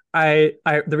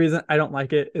 The reason I don't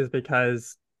like it is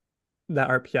because that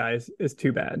RPI is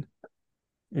too bad.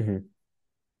 Hmm.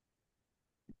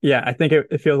 Yeah, I think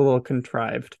it feels a little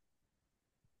contrived.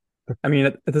 I mean,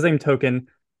 at the same token,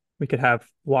 we could have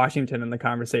Washington in the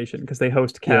conversation because they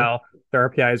host Yeah, Cal. Their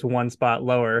RPI is one spot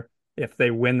lower. If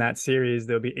they win that series,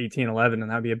 they'll be 18-11,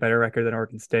 and that would be a better record than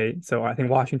Oregon State. So I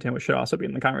think Washington should also be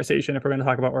in the conversation if we're going to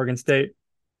talk about Oregon State.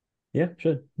 yeah,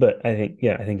 should. But I think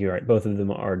you're right. Both of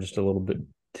them are just a little bit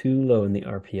too low in the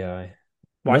RPI.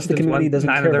 Unless the Washington's committee won doesn't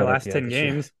 9 of care their about last RPI 10 this year.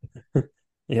 games.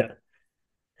 Yeah.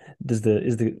 Does the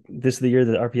is the this the year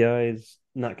that RPI is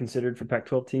not considered for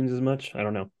Pac-12 teams as much? I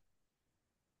don't know.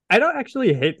 I don't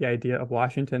actually hate the idea of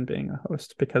Washington being a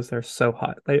host because they're so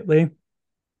hot lately, They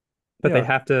but they are.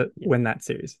 have to Yeah. win that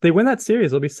series. If they win that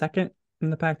series, they'll be second in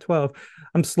the Pac-12.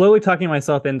 I'm slowly talking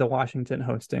myself into Washington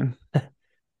hosting.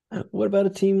 What about a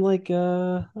team like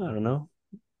I don't know,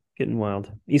 getting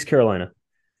wild. East Carolina.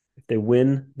 If they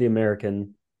win the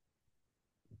American,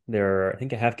 they're I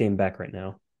think a half game back right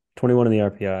now. 21 in the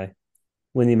RPI.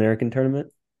 Win the American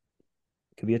tournament,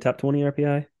 could be a top 20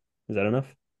 RPI. Is that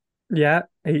enough? Yeah,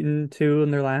 8-2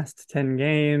 in their last 10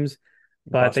 games,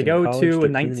 but they Boston go College, to a 13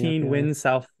 in the 19 RPI. wins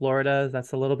South Florida.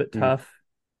 That's a little bit Mm. tough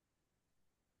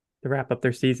to wrap up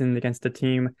their season against a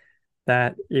team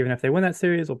that, even if they win that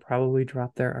series, will probably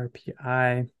drop their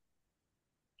RPI.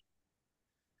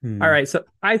 All Hmm. right, so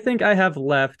I think I have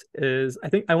left is I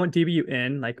think I want DBU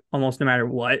in like almost no matter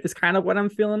what is kind of what I'm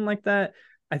feeling like that.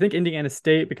 I think Indiana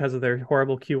State, because of their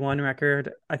horrible Q1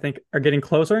 record, I think are getting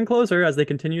closer and closer as they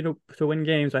continue to win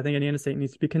games. I think Indiana State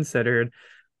needs to be considered.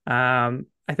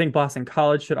 I think Boston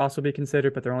College should also be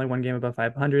considered, but they're only 1 game above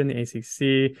 500 in the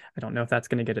ACC. I don't know if that's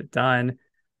going to get it done.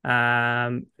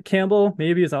 Campbell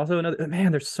maybe is also another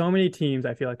man. There's so many teams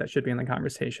I feel like that should be in the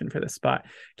conversation for this spot.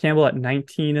 Campbell at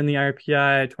 19 in the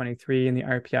RPI, 23 in the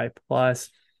RPI plus,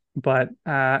 but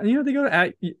they go to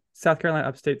at South Carolina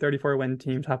Upstate, 34 win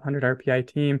team, top 100 RPI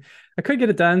team. I could get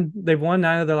it done. They've won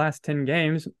 9 of their last 10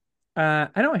 games. I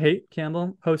don't hate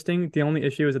Campbell hosting. The only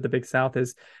issue is that the Big South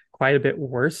is quite a bit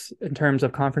worse in terms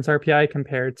of conference RPI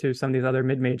compared to some of these other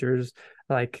mid majors,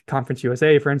 like Conference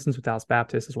USA, for instance, with Dallas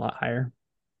Baptist is a lot higher.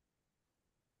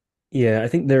 Yeah, I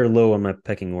think they're low on my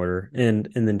pecking order. And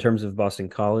in terms of Boston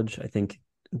College, I think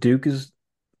Duke is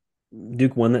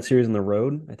Duke won that series on the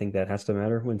road. I think that has to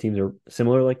matter when teams are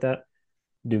similar like that.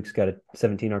 Duke's got a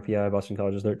 17 RPI, Boston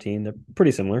College is 13. They're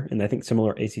pretty similar, and I think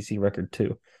similar ACC record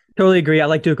too. Totally agree. I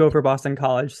like Duke over Boston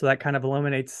College, so that kind of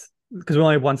eliminates because we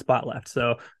only have one spot left.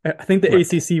 So I think the Right.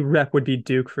 ACC rep would be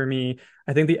Duke for me.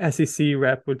 I think the SEC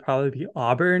rep would probably be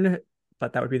Auburn,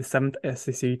 but that would be the seventh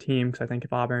SEC team because I think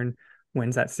if Auburn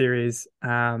wins that series.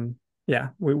 Yeah,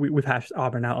 we've hashed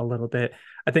Auburn out a little bit.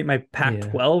 I think my Yeah.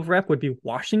 Pac-12 rep would be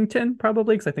Washington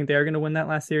probably because I think they are going to win that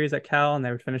last series at Cal and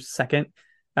they would finish second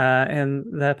in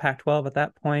the Pac-12 at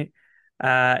that point.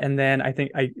 And then I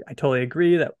think I totally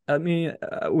agree that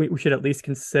we should at least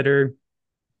consider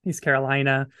East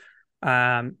Carolina,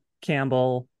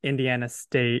 Campbell, Indiana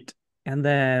State, and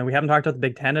then we haven't talked about the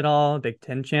Big Ten at all. Big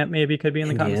Ten champ maybe could be in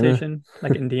the Indiana. conversation,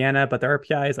 like Indiana, but their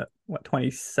RPI is at what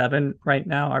 27 right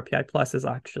now. RPI plus is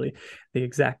actually the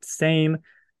exact same.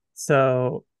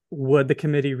 So would the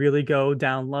committee really go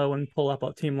down low and pull up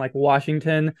a team like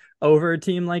Washington over a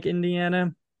team like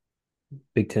Indiana?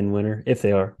 Big Ten winner, if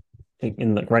they are.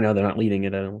 And like right now, they're not leading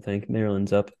it. I don't think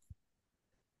Maryland's up.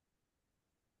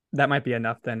 That might be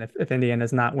enough then if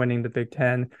Indiana's not winning the Big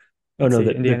Ten. Oh Let's no, see,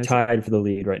 they're Indiana's tied for the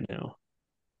lead right now.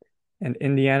 and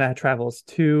Indiana travels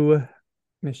to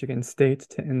Michigan State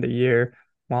to end the year,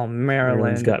 while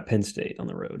Maryland's Maryland, got Penn State on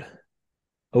the road.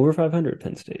 Over 500,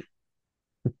 Penn State.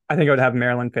 I think I would have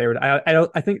Maryland favored. I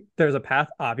don't. I think there's a path,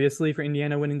 obviously, for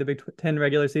Indiana winning the Big Ten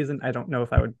regular season. I don't know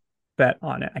if I would bet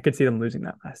on it. I could see them losing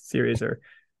that last series, or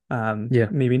Yeah.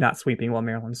 maybe not sweeping while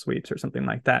Maryland sweeps, or something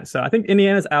like that. So I think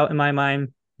Indiana's out in my mind.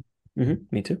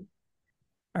 Me too.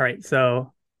 All right.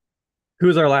 So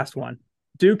who's our last one?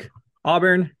 Duke,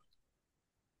 Auburn,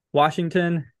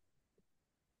 Washington,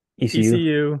 ECU.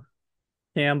 ECU,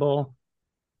 Campbell,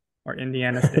 or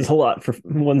Indiana That's State. a lot for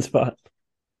one spot.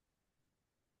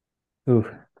 Ooh.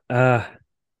 Uh,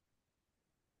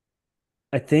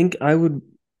 I think I would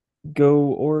go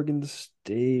Oregon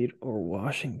State or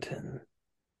Washington.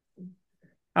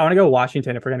 I want to go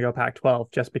Washington if we're going to go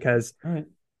Pac-12, just because All right.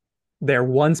 they're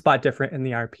one spot different in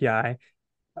the RPI.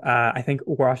 I think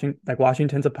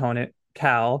Washington's opponent,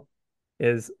 Cal,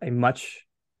 is a much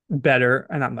better,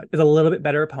 not much, is a little bit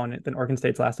better opponent than Oregon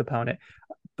State's last opponent.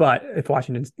 But if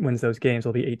Washington wins those games,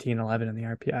 we'll be 18-11 in the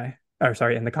RPI. Or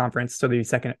sorry, in the conference. So they'll be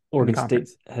second in the Oregon State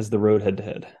conference. has the road head to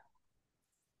head.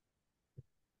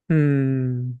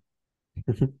 Hmm.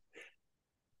 It's a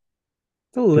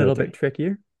Two out little of bit three.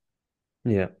 trickier.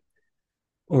 Yeah.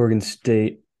 Oregon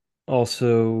State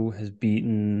also has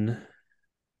beaten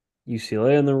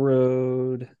UCLA on the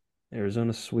road,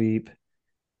 Arizona sweep,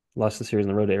 lost the series on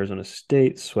the road to Arizona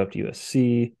State, swept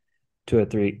USC, 2 out of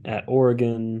 3 at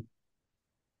Oregon,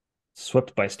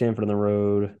 swept by Stanford on the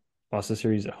road, lost the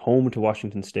series at home to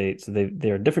Washington State. So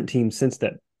they are a different team since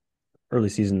that early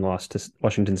season loss to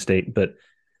Washington State, but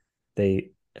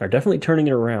they are definitely turning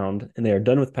it around and they are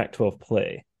done with Pac-12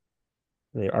 play.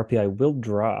 Their RPI will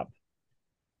drop,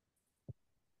 but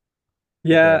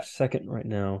they are Yeah, second right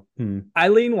now. I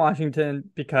lean Washington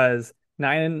because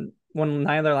won 9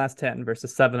 of their last 10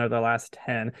 versus 7 of their last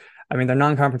 10. I mean, their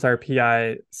non-conference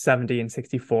RPI 70 and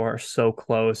 64 are so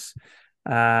close.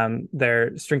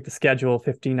 Their strength of schedule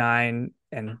 59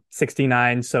 and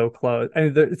 69 so close. I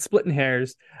mean, it's splitting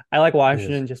hairs. I like It is.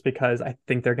 Washington just because I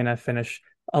think they're going to finish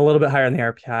a little bit higher in the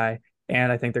RPI,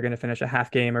 and I think they're going to finish a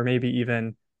half game or maybe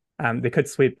even they could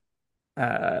sweep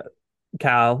uh,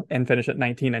 Cal and finish at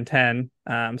 19 and 10.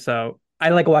 So I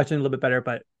like Washington a little bit better,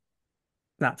 but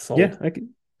not Yeah,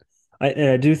 sold.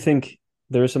 I do think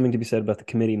there is something to be said about the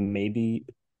committee maybe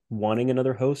wanting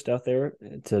another host out there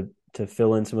to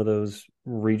fill in some of those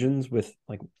regions with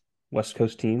like West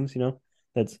Coast teams.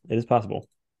 It is possible.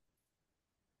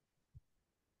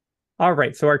 All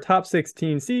right, so our top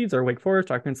 16 seeds are Wake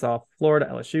Forest, Arkansas, Florida,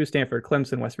 LSU, Stanford,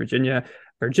 Clemson, West Virginia,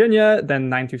 Virginia. Then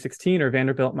 9 through 16 are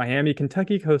Vanderbilt, Miami,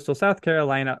 Kentucky, Coastal South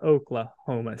Carolina,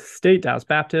 Oklahoma State, Dallas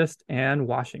Baptist, and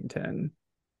Washington.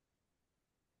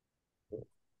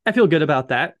 I feel good about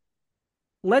that.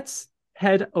 Let's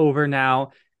head over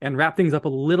now and wrap things up a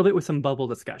little bit with some bubble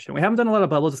discussion. We haven't done a lot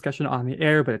of bubble discussion on the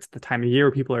air, but it's the time of year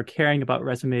where people are caring about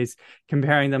resumes,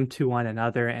 comparing them to one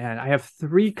another. And I have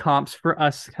 3 comps for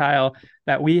us, Kyle,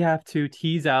 that we have to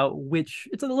tease out, which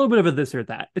it's a little bit of a this or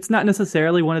that. It's not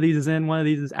necessarily one of these is in, one of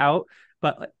these is out,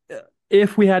 but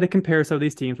if we had to compare some of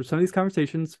these teams, which some of these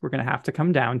conversations we're going to have to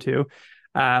come down to,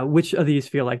 which of these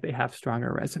feel like they have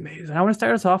stronger resumes? And I want to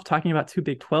start us off talking about 2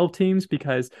 Big 12 teams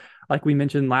because, like we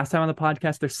mentioned last time on the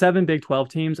podcast, there's 7 Big 12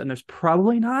 teams, and there's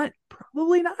probably not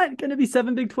going to be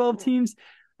 7 Big 12 teams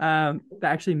that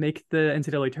actually make the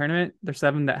NCAA tournament. There's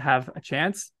 7 that have a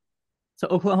chance. So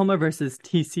Oklahoma versus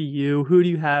TCU, who do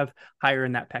you have higher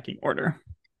in that pecking order?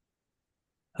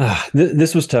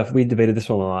 This was tough. We debated this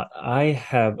one a lot. I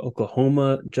have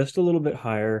Oklahoma just a little bit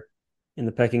higher in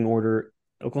the pecking order.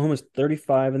 Oklahoma's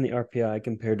 35 in the RPI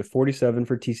compared to 47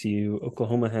 for TCU.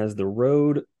 Oklahoma has the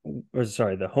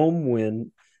home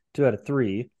win 2 out of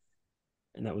 3,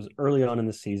 and that was early on in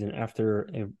the season after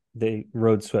they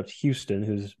road swept Houston,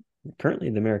 who's currently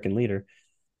the American leader,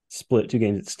 split 2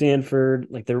 games at Stanford.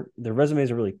 Like their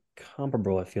resumes are really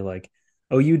comparable. I feel like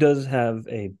OU does have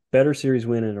a better series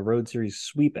win and a road series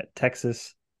sweep at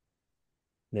Texas.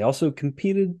 They also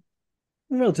competed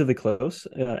relatively close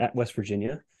at West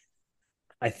Virginia.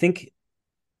 I think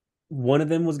one of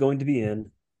them was going to be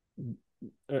in.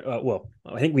 Well,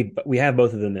 I think we have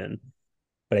both of them in,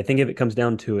 but I think if it comes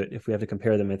down to it, if we have to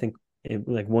compare them, I think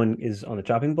like one is on the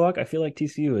chopping block. I feel like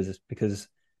TCU is because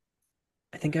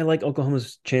I think I like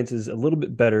Oklahoma's chances a little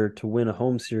bit better to win a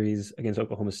home series against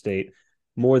Oklahoma State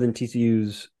more than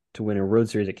TCU's to win a road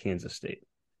series at Kansas State.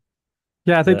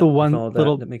 Yeah, I Does think the that you follow that?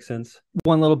 little That makes sense.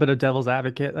 one little bit of devil's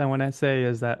advocate I want to say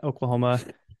is that Oklahoma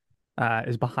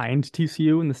is behind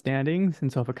TCU in the standings.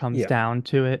 And so if it comes Yeah, down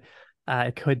to it,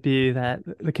 it could be that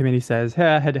the committee says,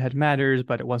 yeah, head to head matters,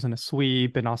 but it wasn't a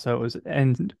sweep. And also it was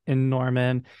in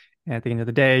Norman. And at the end of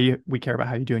the day, we care about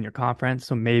how you do in your conference.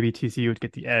 So maybe TCU would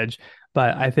get the edge.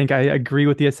 But I think I agree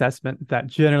with the assessment that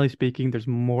generally speaking, there's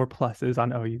more pluses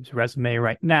on OU's resume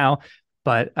right now.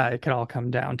 But it could all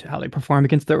come down to how they perform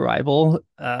against their rival,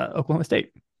 Oklahoma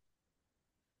State.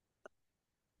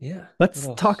 yeah. What Let's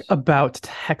talk else? about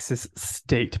Texas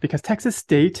State because Texas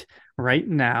State right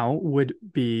now would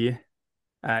be,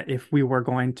 if we were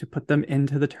going to put them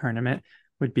into the tournament,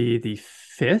 would be the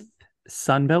fifth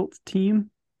Sun Belt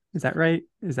team. Is that right?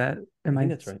 Is that, I am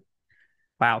think I? that's right.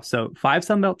 Wow. So five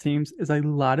Sun Belt teams is a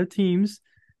lot of teams.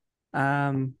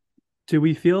 Um, do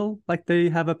we feel like they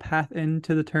have a path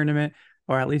into the tournament,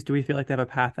 or at least do we feel like they have a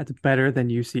path that's better than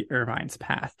UC Irvine's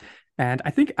path? And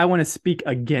I think I want to speak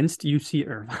against UC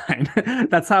Irvine.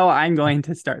 That's how I'm going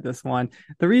to start this one.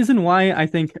 The reason why I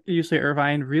think UC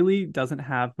Irvine really doesn't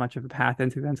have much of a path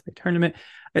into the NCAA tournament,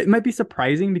 it might be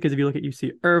surprising because if you look at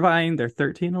UC Irvine, they're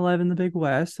 13-11 in the Big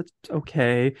West. That's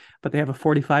okay, but they have a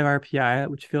 45 RPI,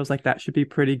 which feels like that should be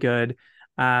pretty good.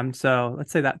 So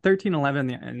let's say that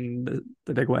 13-11 and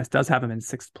the Big West does have them in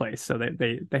sixth place. So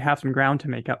they have some ground to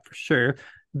make up for sure.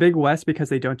 Big West, because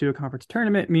they don't do a conference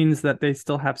tournament, means that they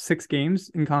still have 6 games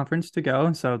in conference to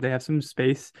go. So they have some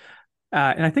space.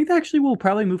 And I think they actually will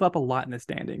probably move up a lot in the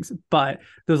standings. But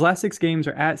those last 6 games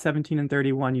are at 17-31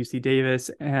 UC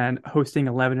Davis and hosting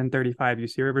 11-35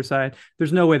 UC Riverside.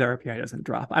 There's no way the RPI doesn't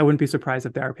drop. I wouldn't be surprised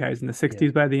if the RPI is in the Yeah,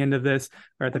 60s by the end of this,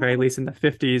 or at the very least in the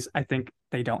 50s. I think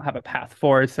they don't have a path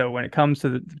forward. So when it comes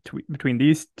to between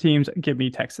these teams, give me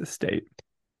Texas State.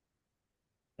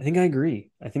 I think I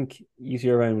agree. I think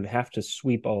UC Irvine would have to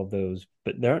sweep all of those,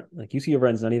 but they're like UC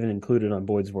Irvine's not even included on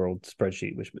Boyd's World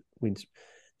spreadsheet, which means,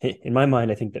 in my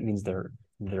mind, I think that means they're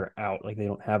out. Like they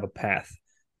don't have a path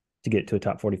to get to a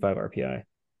top 45 RPI,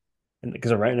 and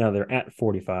because right now they're at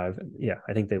 45. Yeah,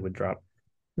 I think they would drop.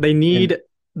 They And need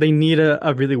they need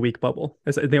a really weak bubble.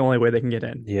 It's the only way they can get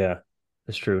in. yeah,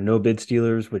 that's true. No bid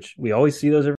stealers, which we always see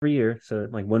those every year. So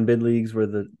like one bid leagues where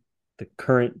the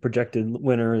current projected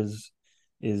winner is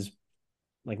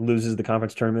like loses the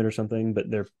conference tournament or something, but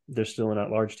they're still an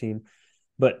at-large team.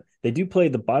 But they do play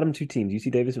the bottom 2 teams.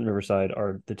 UC Davis and Riverside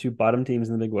are the 2 bottom teams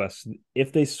in the Big West.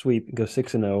 If they sweep and go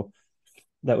 6-0,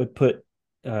 that would put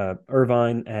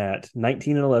Irvine at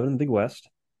 19-11 in the Big West,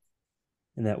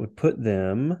 and that would put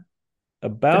them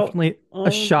about Definitely a on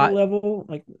the shot. level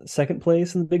like second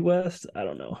place in the Big West. I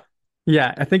don't know.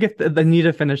 Yeah, I think if they need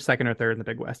to finish second or third in the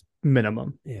Big West,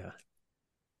 minimum. Yeah,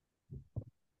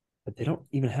 but they don't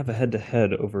even have a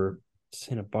head-to-head over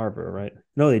Santa Barbara, right?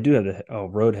 No, they do have the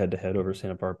road head-to-head over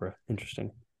Santa Barbara.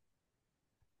 Interesting.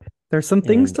 There's some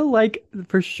things And to like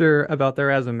for sure about their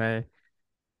resume.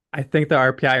 I think the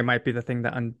RPI might be the thing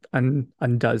that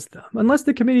undoes them, unless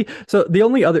the committee. So the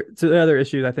other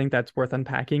issue I think that's worth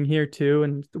unpacking here too,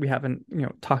 and we haven't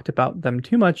talked about them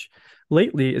too much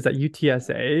lately, is that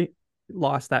UTSA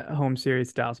lost that home series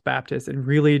to Dallas Baptist and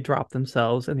really dropped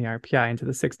themselves in the RPI into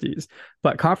the 60s.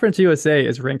 But Conference USA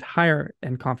is ranked higher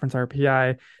in conference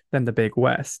RPI than the Big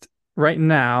West. Right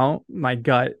now, my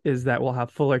gut is that we'll have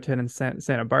Fullerton and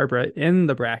Santa Barbara in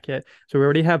the bracket. So we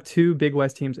already have 2 Big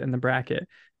West teams in the bracket.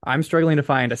 I'm struggling to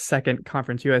find a second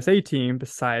Conference USA team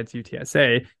besides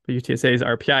UTSA, but UTSA's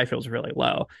RPI feels really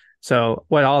low. So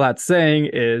what all that's saying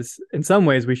is, in some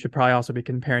ways, we should probably also be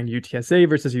comparing UTSA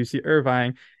versus UC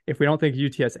Irvine. If we don't think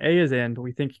UTSA is in, but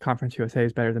we think Conference USA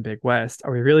is better than Big West,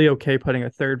 are we really okay putting a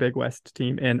third Big West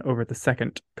team in over the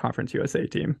second Conference USA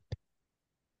team?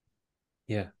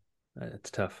 yeah, it's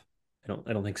tough.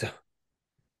 I don't think so.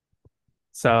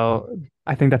 So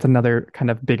I think that's another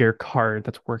kind of bigger card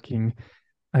that's working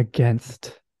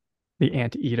against the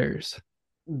Anteaters.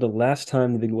 The last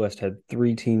time the Big West had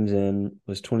 3 teams in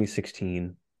was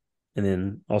 2016. And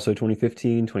then also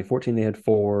 2015, 2014, they had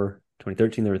 4.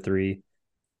 2013, there were 3.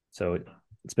 So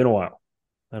it's been a while.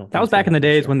 I don't That think was it's going back to in the happen this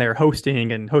days year. when they were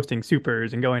hosting and hosting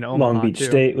supers and going to Long Omaha Beach too.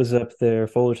 State was up there.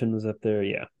 Fullerton was up there.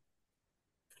 Yeah.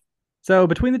 So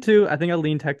between the two, I think I'll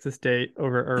lean Texas State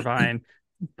over Irvine,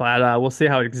 but we'll see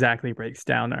how it exactly breaks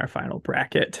down in our final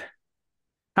bracket.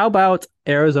 How about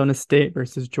Arizona State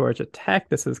versus Georgia Tech?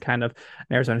 This is kind of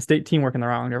an Arizona State team working the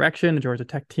wrong direction, a Georgia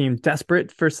Tech team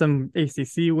desperate for some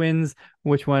ACC wins.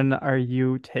 Which one are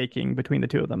you taking between the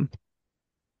two of them?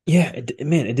 Yeah,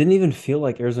 man, it didn't even feel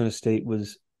like Arizona State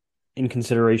was in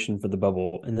consideration for the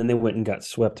bubble, and then they went and got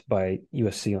swept by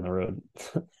USC on the road,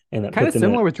 and that Kind put of them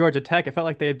similar at with Georgia Tech. I felt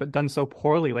like they had done so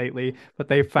poorly lately, but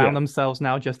they found yeah, themselves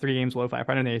now just 3 games below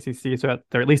 500 in the ACC, so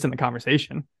they're at least in the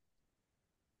conversation.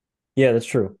 yeah, that's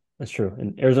true. That's true.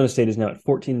 And Arizona State is now at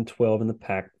 14-12 in the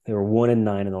pack. They were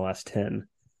 1-9 in the last 10,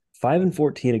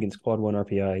 5-14 against quad one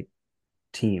RPI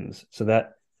teams. So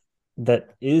that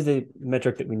is a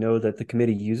metric that we know that the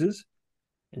committee uses,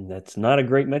 and that's not a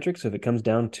great metric. So if it comes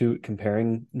down to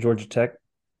comparing Georgia Tech,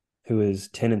 who is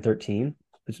 10-13,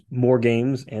 there's more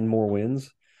games and more wins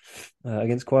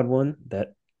against quad one.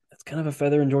 That's kind of a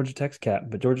feather in Georgia Tech's cap.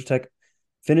 But Georgia Tech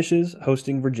finishes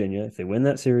hosting Virginia. If they win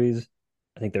that series,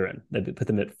 I think they're in. They put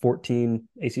them at 14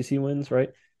 ACC wins, right?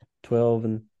 12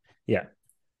 and yeah,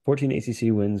 14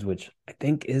 ACC wins, which I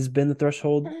think has been the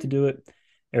threshold to do it.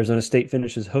 Arizona State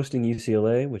finishes hosting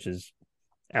UCLA, which is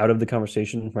out of the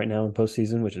conversation right now in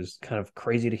postseason, which is kind of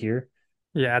crazy to hear.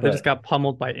 Yeah, they just But got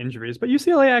pummeled by injuries. But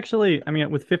UCLA actually, I mean,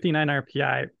 with 59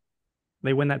 RPI,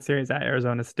 they win that series at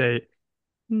Arizona State.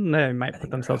 They I might put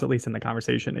think they're themselves at out. least in the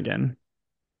conversation again.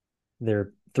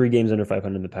 They're 3 games under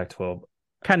 500 in the Pac-12.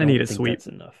 I Kind of need don't a think sweep. that's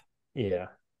enough. Yeah,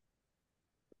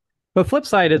 But flip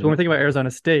side is when we're no. thinking about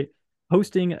Arizona State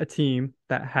hosting a team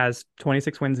that has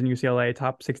 26 wins in UCLA,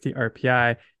 top 60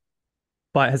 RPI,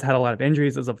 but has had a lot of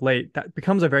injuries as of late, that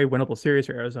becomes a very winnable series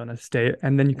for Arizona State.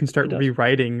 And then you can It start does.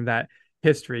 rewriting that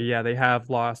history. Yeah, they have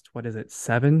lost, what is it,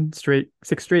 6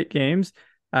 straight games.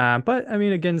 But I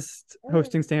mean, against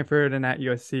hosting Stanford and at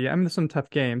USC, I mean, there's some tough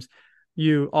games.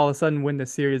 You all of a sudden win the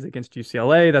series against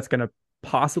UCLA. That's going to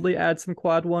possibly add some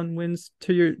quad one wins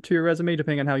to your resume,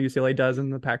 depending on how UCLA does in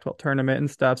the Pac-12 tournament and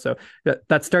stuff. So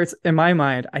that starts in my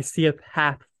mind. I see a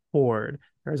path forward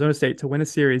Arizona State to win a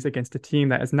series against a team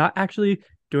that is not actually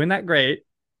doing that great,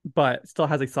 but still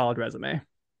has a solid resume.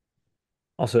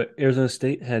 Also, Arizona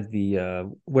State had the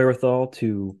wherewithal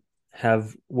to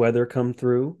have weather come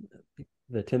through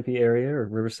the Tempe area or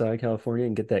Riverside, California,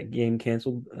 and get that game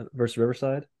canceled versus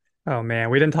Riverside. Oh man,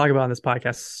 we didn't talk about on this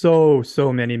podcast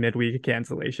so many midweek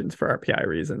cancellations for RPI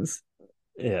reasons.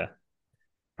 Yeah,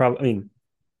 probably. I mean,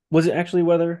 was it actually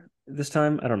weather this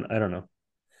time? I don't know.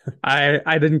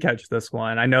 I didn't catch this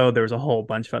one. I know there was a whole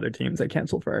bunch of other teams that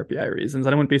canceled for RPI reasons.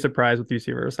 I wouldn't be surprised with UC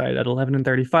Riverside at 11 and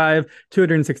 35,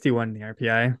 261 in the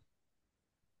RPI.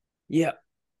 Yeah,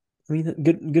 I mean,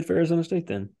 good for Arizona State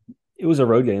then. It was a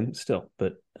road game still,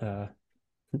 but good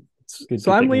So get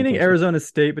that I'm game leaning canceled. Arizona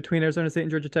State between Arizona State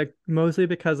and Georgia Tech, mostly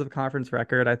because of conference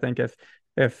record. I think if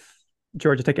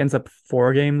Georgia Tech ends up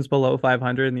 4 games below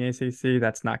 500 in the ACC,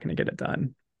 that's not going to get it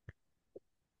done.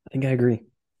 I think I agree.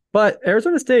 But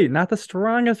Arizona State, not the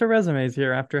strongest of resumes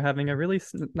here after having a really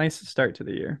nice start to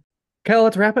the year. Kyle,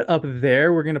 let's wrap it up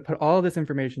there. We're going to put all this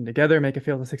information together, make a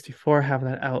field of 64, have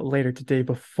that out later today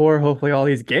before hopefully all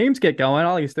these games get going,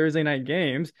 all these Thursday night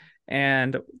games.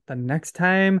 And the next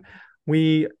time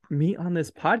we meet on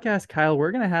this podcast, Kyle,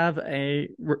 we're going to have a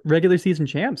regular season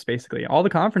champs, basically. All the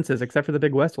conferences, except for the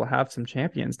Big West, will have some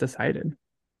champions decided.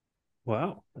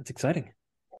 Wow, that's exciting.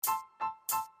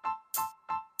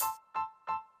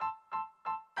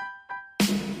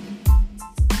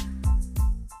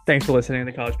 Thanks for listening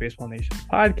to the College Baseball Nation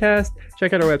podcast.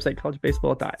 Check out our website,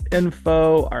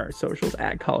 collegebaseball.info, our socials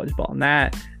at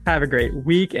collegeballnat. Have a great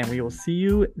week, and we will see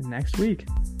you next week.